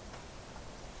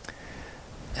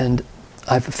 And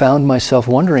I've found myself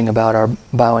wondering about our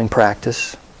bowing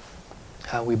practice,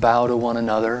 how we bow to one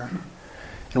another,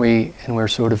 and we're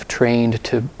sort of trained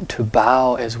to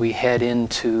bow as we head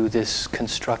into this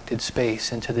constructed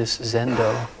space, into this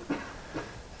zendo,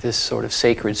 this sort of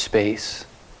sacred space,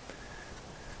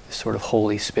 this sort of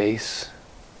holy space.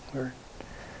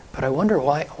 But I wonder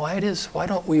why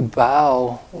don't we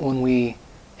bow when we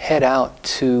head out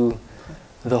to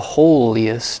the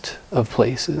holiest of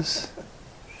places?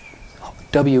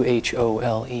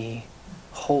 W-H-O-L-E,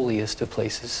 holiest of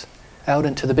places. Out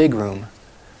into the big room.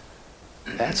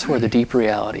 That's where the deep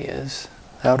reality is,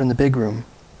 out in the big room.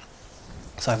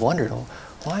 So I've wondered,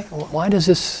 why does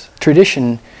this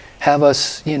tradition have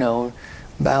us,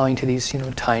 bowing to these,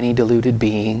 tiny diluted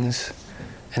beings,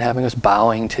 and having us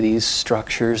bowing to these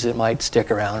structures that might stick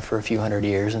around for a few hundred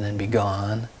years and then be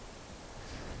gone?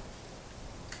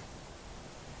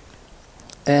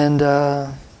 And,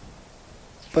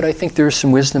 but I think there's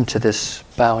some wisdom to this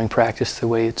bowing practice, the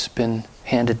way it's been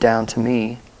handed down to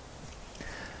me.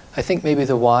 I think maybe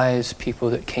the wise people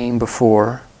that came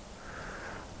before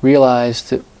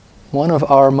realized that one of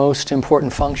our most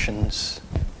important functions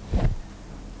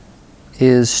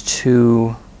is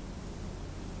to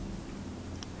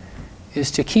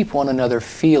keep one another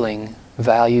feeling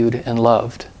valued and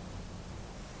loved.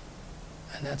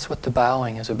 And that's what the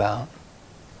bowing is about.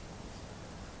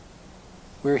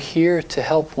 We're here to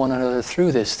help one another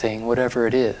through this thing, whatever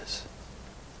it is.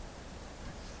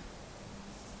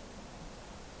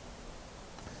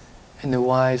 And the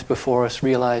wise before us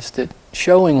realized that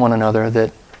showing one another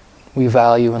that we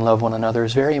value and love one another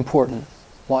is very important.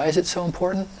 Why is it so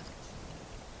important?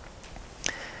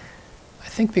 I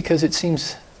think because it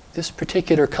seems this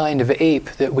particular kind of ape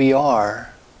that we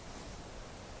are,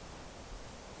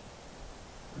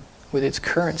 with its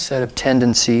current set of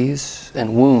tendencies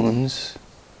and wounds,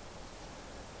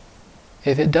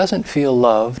 if it doesn't feel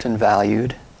loved and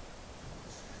valued,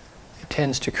 it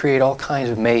tends to create all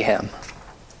kinds of mayhem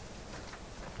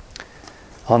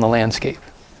on the landscape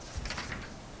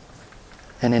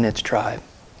and in its tribe.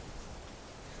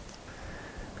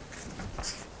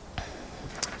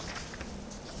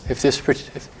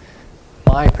 If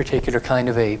my particular kind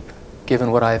of ape,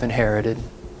 given what I've inherited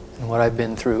and what I've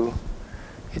been through,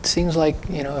 it seems like,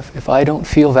 if I don't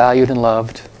feel valued and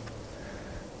loved,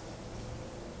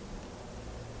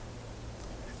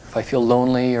 if I feel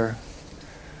lonely or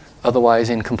otherwise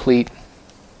incomplete,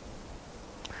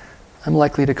 I'm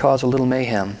likely to cause a little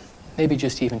mayhem, maybe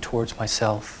just even towards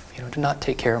myself, to not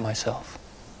take care of myself.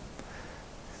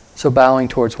 So bowing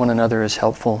towards one another is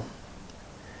helpful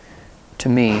to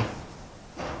me.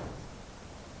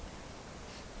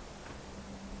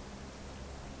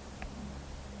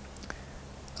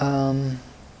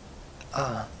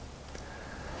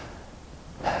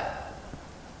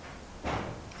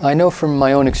 I know from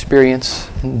my own experience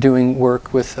in doing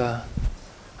work with, I'm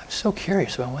so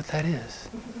curious about what that is.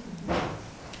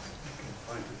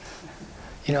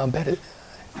 You know,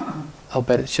 I'll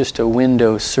bet it's just a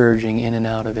window surging in and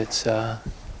out of its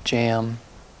jam.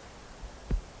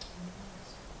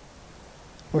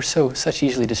 We're such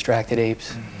easily distracted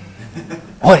apes.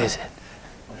 What is it?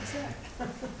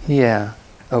 Yeah,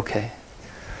 okay.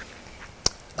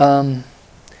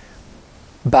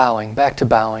 Bowing, back to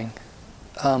bowing.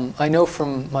 I know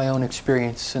from my own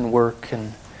experience in work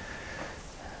and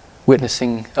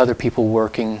witnessing other people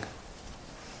working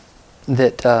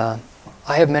that I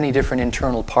have many different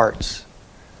internal parts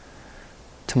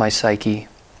to my psyche.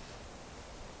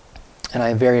 And I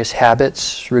have various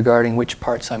habits regarding which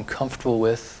parts I'm comfortable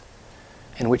with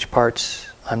and which parts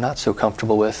I'm not so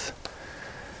comfortable with.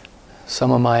 Some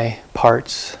of my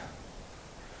parts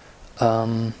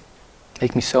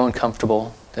make me so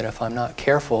uncomfortable that if I'm not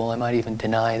careful, I might even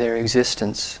deny their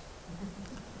existence.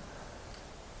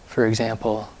 For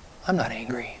example, I'm not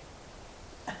angry.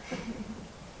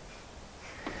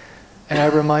 And I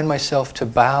remind myself to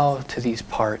bow to these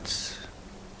parts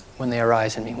when they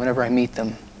arise in me, whenever I meet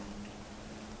them.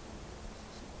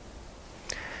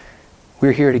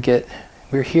 We're here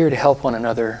to help one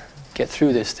another get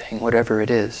through this thing, whatever it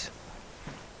is.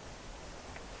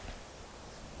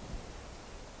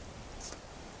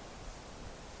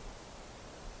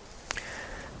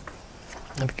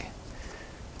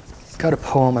 I've got a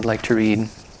poem I'd like to read.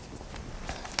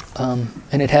 And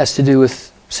it has to do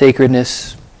with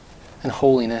sacredness and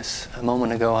holiness. A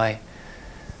moment ago I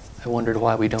wondered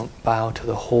why we don't bow to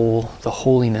the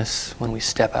holiness when we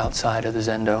step outside of the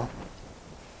zendo.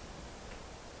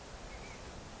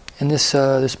 And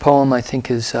this poem, I think,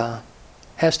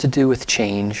 has to do with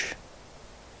change,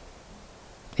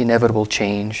 inevitable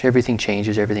change. Everything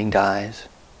changes, everything dies.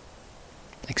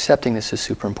 Accepting this is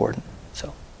super important.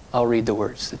 So I'll read the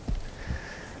words.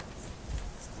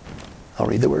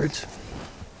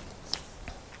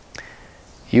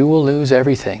 You will lose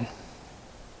everything.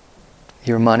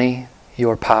 Your money,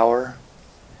 your power,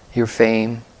 your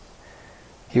fame,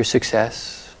 your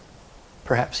success,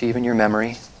 perhaps even your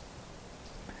memory.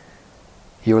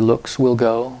 Your looks will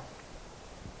go.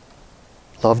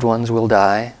 Loved ones will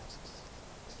die.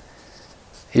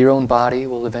 Your own body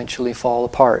will eventually fall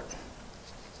apart.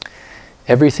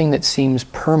 Everything that seems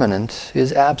permanent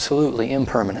is absolutely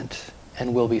impermanent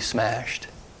and will be smashed.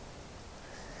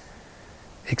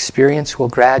 Experience will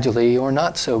gradually, or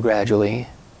not so gradually,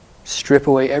 strip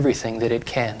away everything that it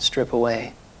can strip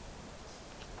away.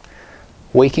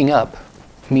 Waking up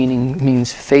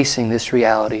means facing this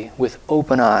reality with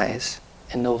open eyes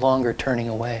and no longer turning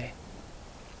away.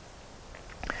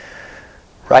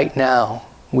 Right now,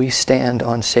 we stand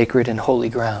on sacred and holy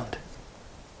ground.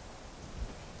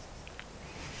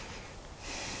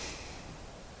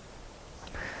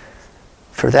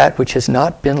 For that which has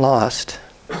not been lost,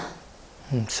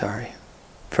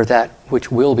 for that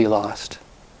which will be lost,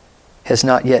 has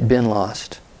not yet been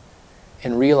lost.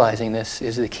 And realizing this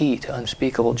is the key to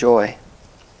unspeakable joy.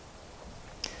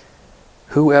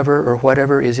 Whoever or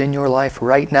whatever is in your life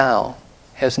right now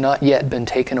has not yet been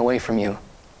taken away from you.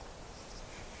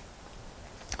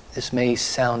 This may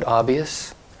sound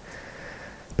obvious,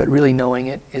 but really knowing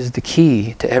it is the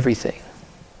key to everything,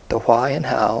 the why and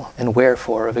how and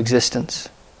wherefore of existence.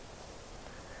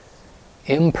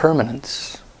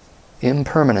 Impermanence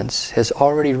has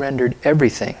already rendered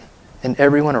everything and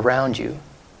everyone around you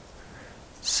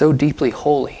so deeply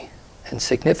holy and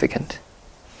significant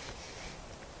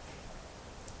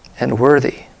and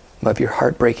worthy of your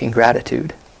heartbreaking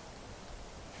gratitude.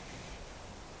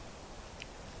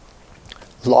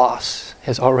 Loss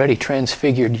has already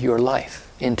transfigured your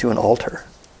life into an altar.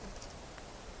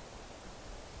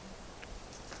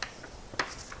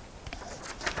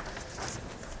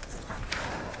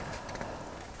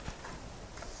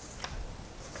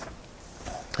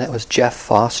 That was Jeff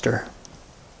Foster.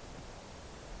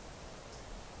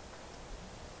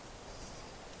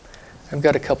 I've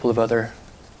got a couple of other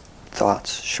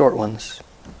thoughts, short ones,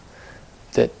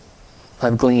 that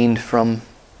I've gleaned from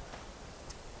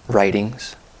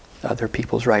writings, other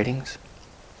people's writings.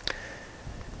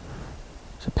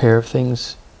 It's a pair of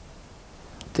things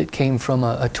that came from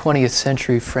a 20th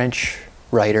century French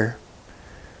writer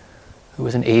who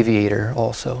was an aviator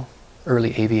also,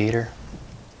 early aviator.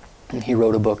 And he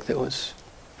wrote a book that was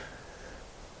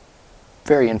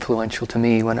very influential to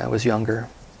me when I was younger,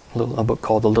 a book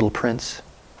called The Little Prince.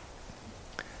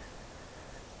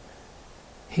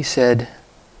 He said,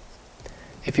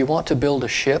 if you want to build a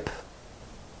ship,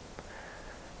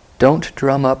 don't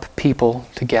drum up people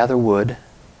to gather wood.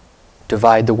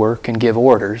 divide the work and give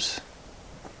orders.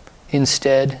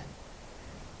 Instead,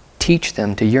 teach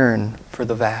them to yearn for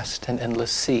the vast and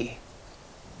endless sea.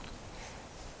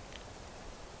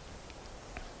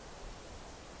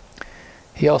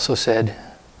 He also said,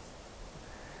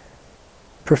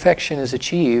 perfection is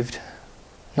achieved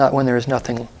not when there is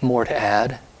nothing more to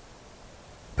add,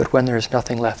 but when there is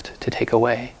nothing left to take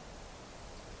away.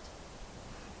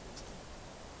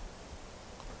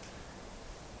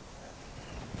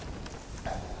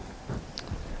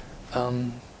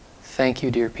 Thank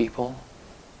you, dear people.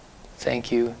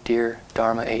 Thank you, dear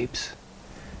Dharma apes.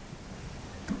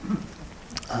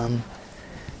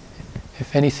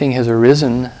 If anything has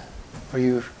arisen, or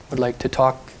you would like to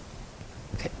talk,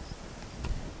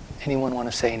 anyone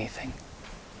want to say anything?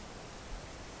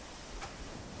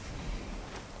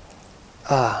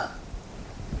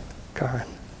 Karan.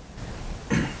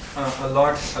 A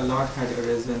lot had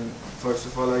arisen. First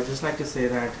of all, I'd just like to say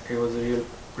that it was a real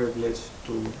privilege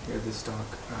to hear this talk.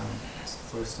 It's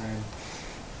the first time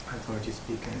I've heard you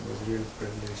speak, and it was a real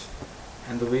privilege.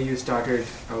 And the way you started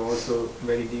also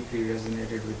very deeply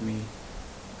resonated with me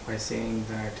by saying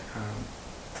that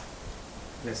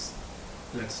let's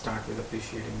start with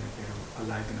appreciating that we're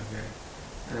alive and aware.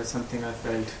 And that's something I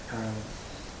felt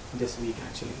this week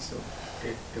actually. So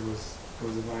it was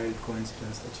a wild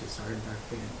coincidence that you started that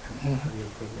way, and a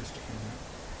real privilege to hear that.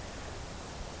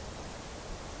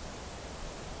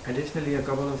 Additionally, a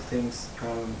couple of things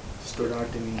stood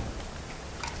out to me.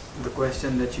 The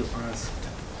question that you asked.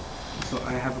 So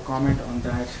I have a comment on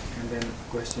that, and then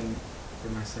a question for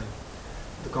myself.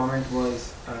 The comment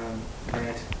was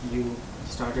that you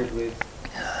started with,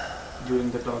 during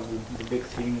the talk, the big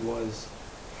theme was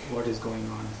what is going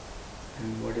on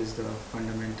and what is the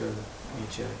fundamental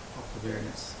nature of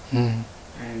awareness.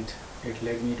 And it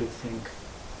led me to think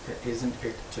that isn't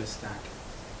it just that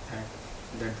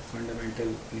the fundamental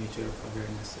nature of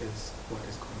awareness is what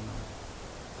is going on.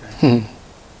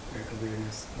 That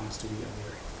awareness wants to be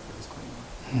aware of what is going on.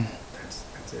 That's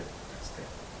it. That is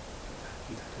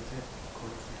it.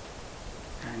 Core of it.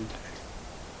 And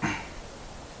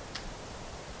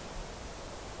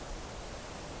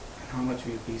how much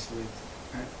we are at peace with,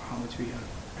 how much we are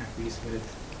at peace with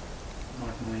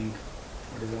not knowing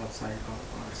what is outside of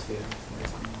our sphere of what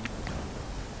is going on.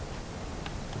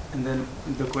 And then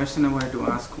the question I wanted to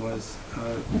ask was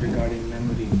regarding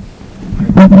memory.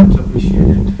 I much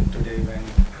appreciated today when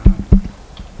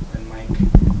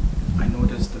I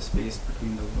noticed the space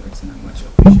between the words, and I much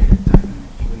appreciated that, and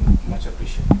even much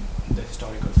appreciated the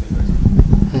historical figures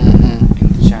in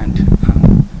the chant.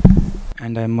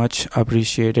 And I much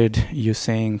appreciated you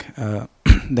saying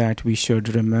that we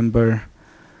should remember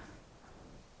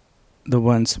the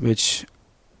ones which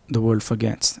the world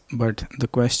forgets. But the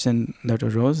question that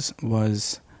arose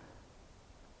was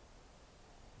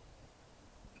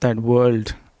that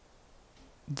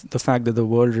the fact that the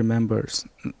world remembers,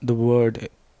 the word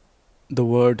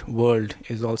world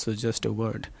is also just a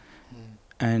word.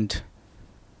 And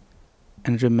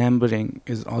remembering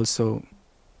is also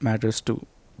matters to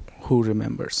who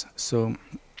remembers. So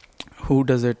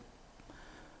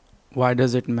why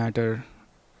does it matter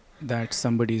that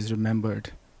somebody is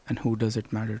remembered, and who does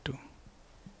it matter to?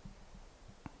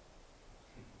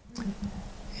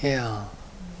 Yeah.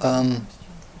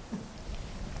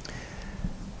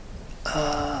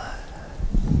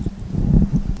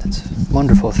 That's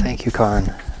wonderful. Thank you,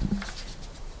 Karan.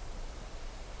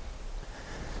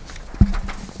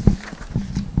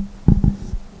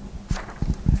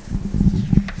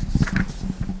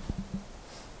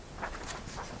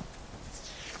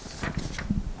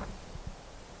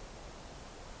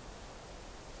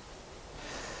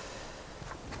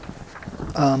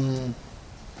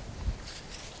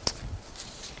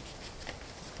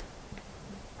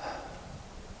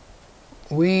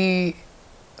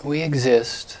 We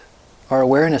exist, our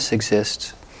awareness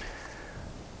exists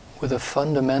with a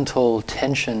fundamental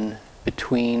tension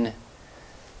between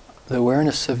the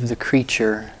awareness of the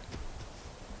creature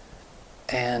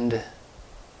and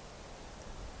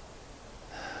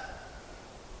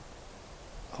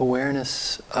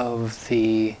awareness of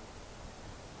the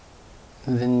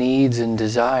needs and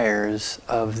desires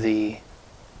of the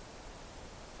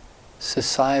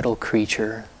societal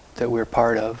creature that we're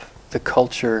part of, the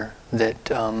culture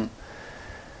that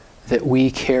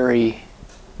we carry.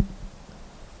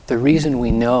 The reason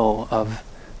we know of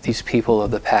these people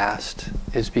of the past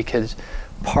is because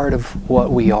part of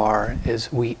what we are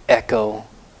is we echo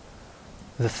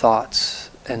the thoughts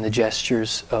and the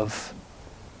gestures of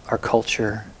our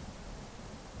culture.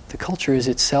 The culture is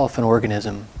itself an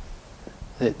organism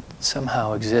that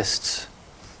somehow exists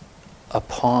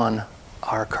upon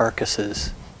our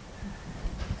carcasses.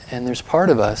 And there's part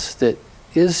of us that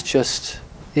is just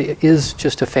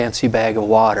a fancy bag of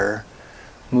water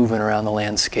moving around the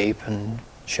landscape and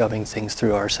shoving things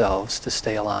through ourselves to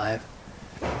stay alive.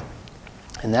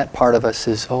 And that part of us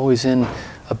is always in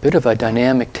a bit of a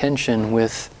dynamic tension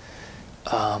with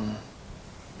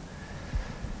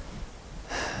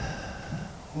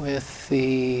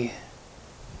the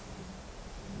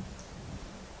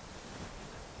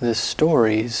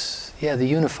stories, the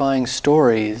unifying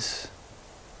stories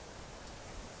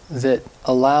that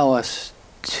allow us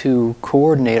to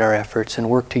coordinate our efforts and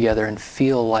work together and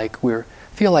feel like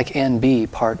and be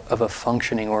part of a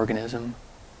functioning organism.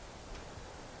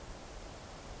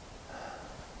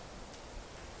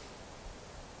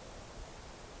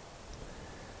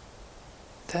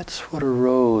 That's what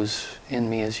arose in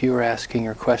me as you were asking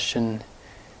your question.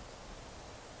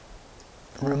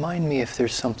 Remind me if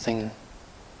there's something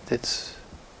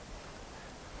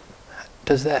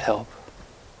does that help?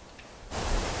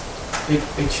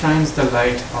 It shines the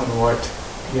light on what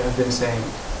you have been saying,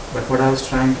 but what I was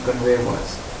trying to convey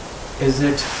was, is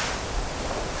it,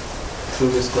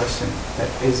 through this question,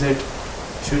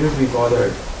 should it be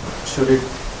bothered, should it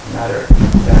matter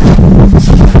that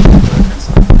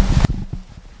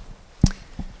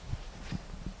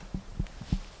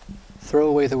throw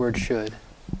away the word should.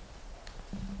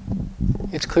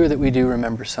 It's clear that we do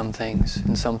remember some things,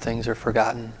 and some things are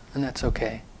forgotten, and that's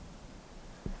okay.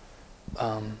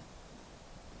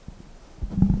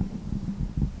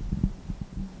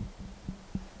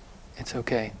 It's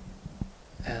okay.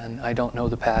 And I don't know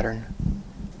the pattern.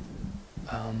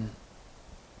 And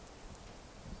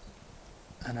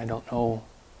I don't know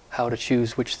how to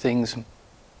choose which things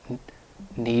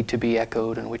need to be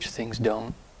echoed and which things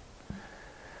don't.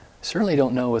 Certainly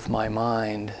don't know with my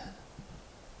mind,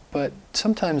 but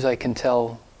sometimes I can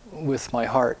tell with my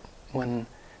heart when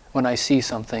I see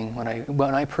something,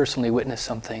 when I personally witness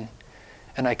something,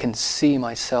 and I can see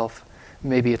myself,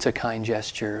 maybe it's a kind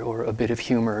gesture or a bit of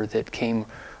humor that came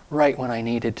right when I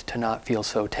needed to not feel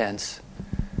so tense.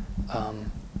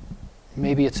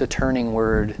 Maybe it's a turning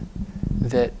word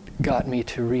that got me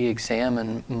to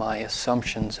re-examine my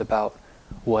assumptions about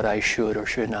what I should or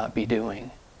should not be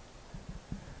doing.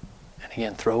 And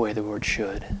again, throw away the word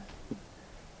should.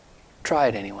 Try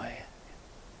it anyway.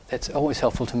 That's always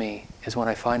helpful to me, is when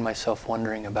I find myself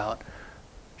wondering about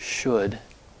should.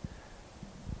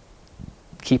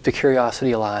 Keep the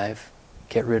curiosity alive,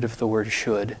 get rid of the word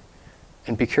should,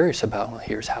 and be curious about, well,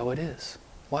 here's how it is.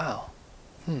 Wow.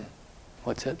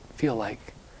 What's it feel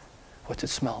like? What's it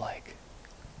smell like?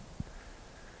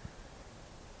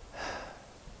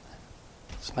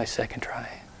 It's my second try.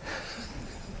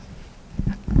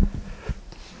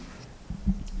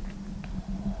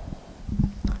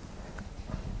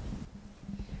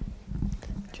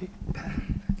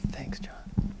 Thanks, John.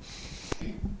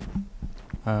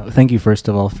 Thank you, first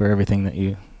of all, for everything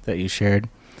that you shared.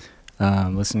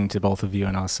 Listening to both of you,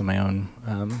 and also my own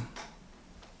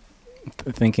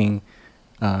thinking.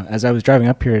 As I was driving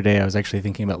up here today, I was actually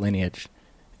thinking about lineage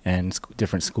and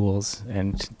different schools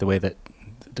and the way that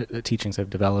the teachings have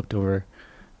developed over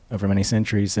many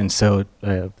centuries. And so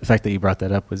the fact that you brought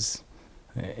that up was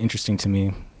interesting to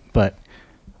me. But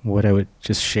what I would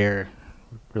just share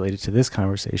related to this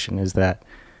conversation is that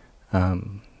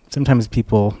sometimes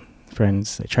people,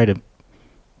 friends, I try to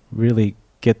really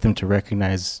get them to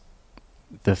recognize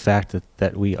the fact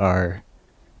that we are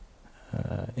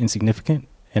insignificant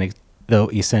and though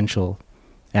essential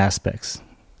aspects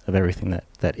of everything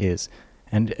that is,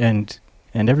 and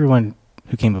everyone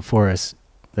who came before us,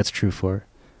 that's true for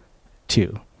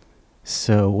too.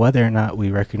 So whether or not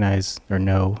we recognize or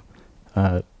know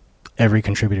every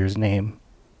contributor's name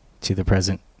to the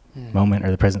present moment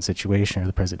or the present situation or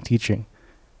the present teaching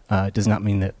does not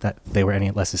mean that they were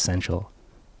any less essential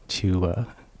to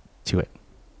it.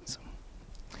 So.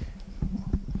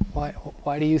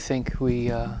 Why do you think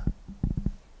we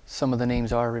some of the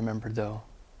names are remembered though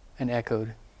and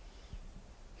echoed?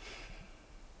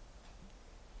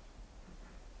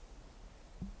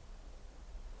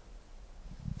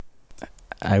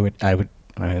 I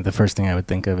mean, the first thing I would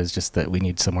think of is just that we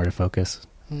need somewhere to focus.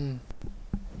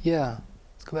 Yeah,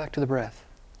 let's go back to the breath.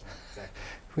 Exactly.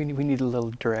 We need a little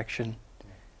direction.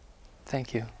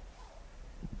 Thank you.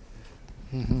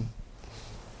 Mm-hmm.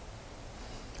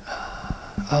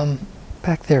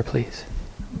 Back there, please.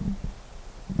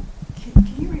 Can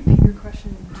you repeat your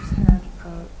question you just had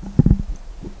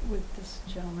with this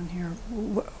gentleman here?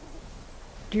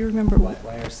 Do you remember?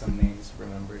 Why are some names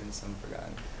remembered and some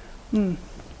forgotten?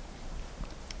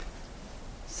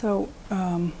 So,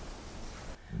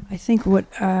 I think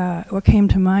what came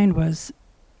to mind was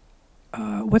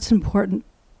what's important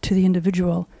to the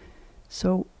individual.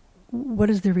 So, what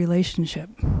is the relationship?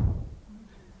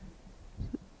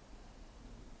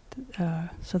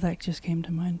 So that just came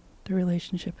to mind. The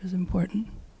relationship is important.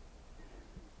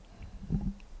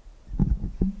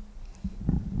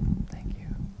 Thank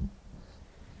you.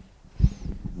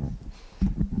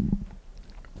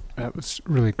 That was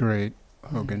really great,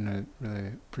 Hogan. I really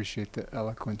appreciate the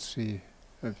eloquency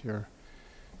of your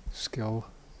skill.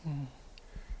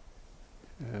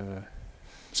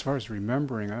 As far as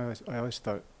remembering, I always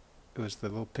thought it was the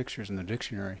little pictures in the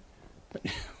dictionary, but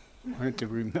I wanted to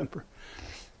remember.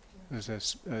 It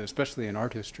was especially in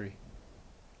art history.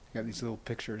 You got these little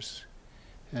pictures,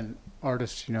 and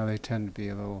artists, they tend to be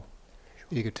a little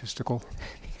egotistical.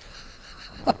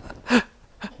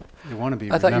 They want to be.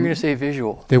 I thought you were going to say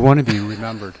visual. They want to be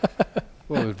remembered.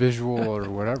 Well, visual or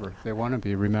whatever. They want to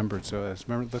be remembered. So I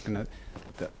remember looking at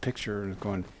that picture and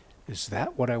going, "Is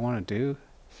that what I want to do?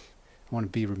 I want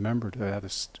to be remembered." I have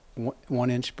this 1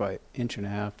 inch by inch and a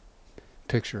half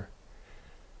picture.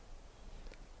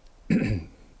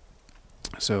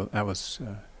 So that was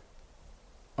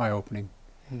eye-opening.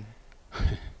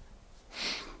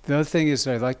 The other thing is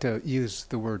I like to use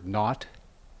the word "not."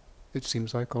 It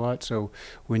seems like a lot. So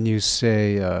when you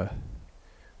say,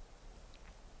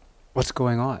 "What's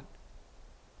going on?"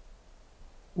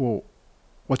 Well,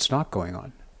 what's not going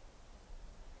on?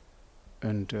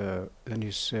 And then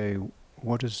you say,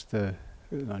 what is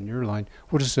on your line,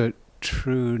 what is the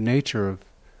true nature of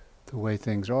the way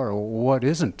things are? Or what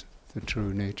isn't the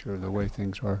true nature of the way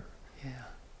things are? Yeah.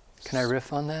 Can I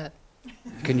riff on that?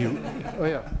 Can you? Oh,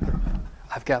 yeah.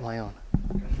 I've got my own.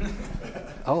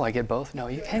 Oh, I get both? No,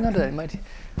 you hang on to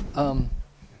that.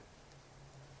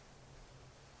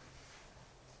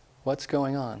 What's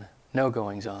going on? No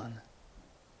goings on.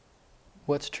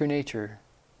 What's true nature?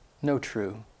 No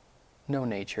true. No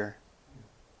nature.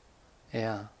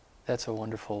 Yeah, that's a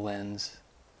wonderful lens.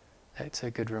 That's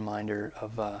a good reminder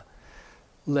of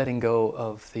letting go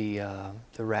of the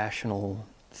rational,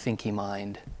 thinky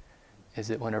mind. Is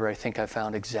that whenever I think I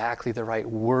found exactly the right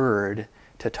word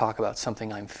to talk about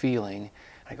something I'm feeling,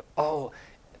 I go,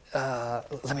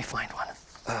 let me find one.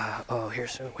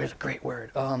 Here's a great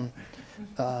word.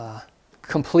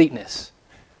 Completeness.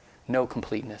 No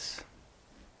completeness.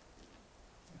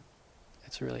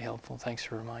 It's really helpful. Thanks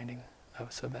for reminding. That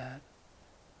was so bad.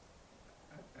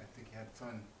 I think you had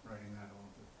fun writing that a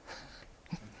little bit.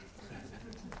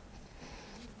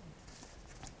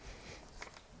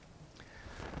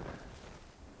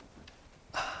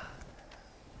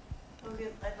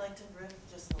 Hogan, I'd like to riff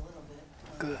just a little bit.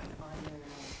 Good. On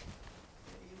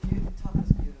your talk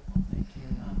was beautiful. Thank you.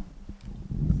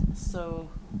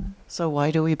 So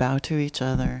why do we bow to each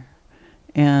other?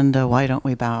 And why don't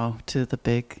we bow to the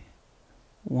big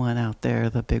one out there,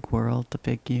 the big world, the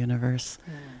big universe?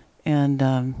 And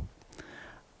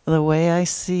the way I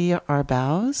see our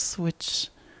bows, which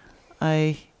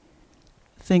I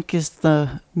think is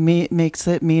makes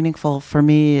it meaningful for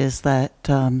me, is that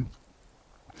the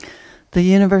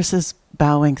universe is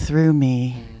bowing through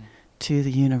me to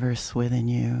the universe within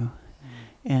you,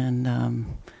 and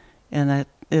that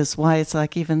is why it's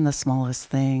like even the smallest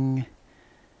thing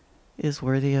is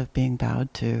worthy of being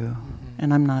bowed to,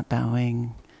 and I'm not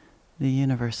bowing. The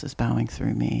universe is bowing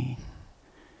through me.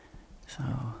 So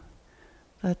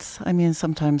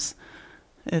sometimes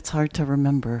it's hard to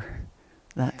remember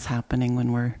that's happening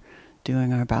when we're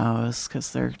doing our bows,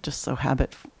 because they're just so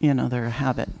they're a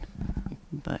habit.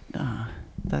 But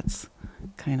that's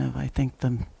kind of, I think,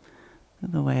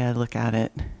 the way I look at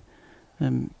it,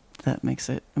 that makes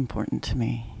it important to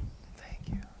me. Thank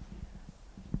you.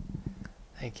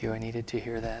 Thank you. I needed to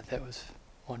hear that. That was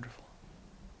wonderful.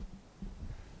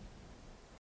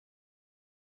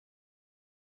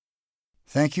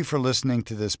 Thank you for listening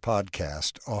to this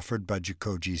podcast offered by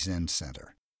Jikoji Zen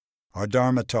Center. Our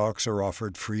Dharma talks are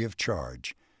offered free of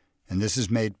charge, and this is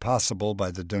made possible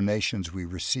by the donations we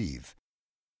receive.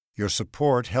 Your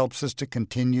support helps us to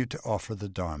continue to offer the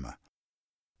Dharma.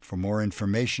 For more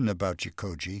information about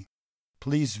Jikoji,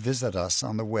 please visit us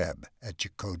on the web at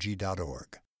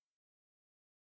jikoji.org.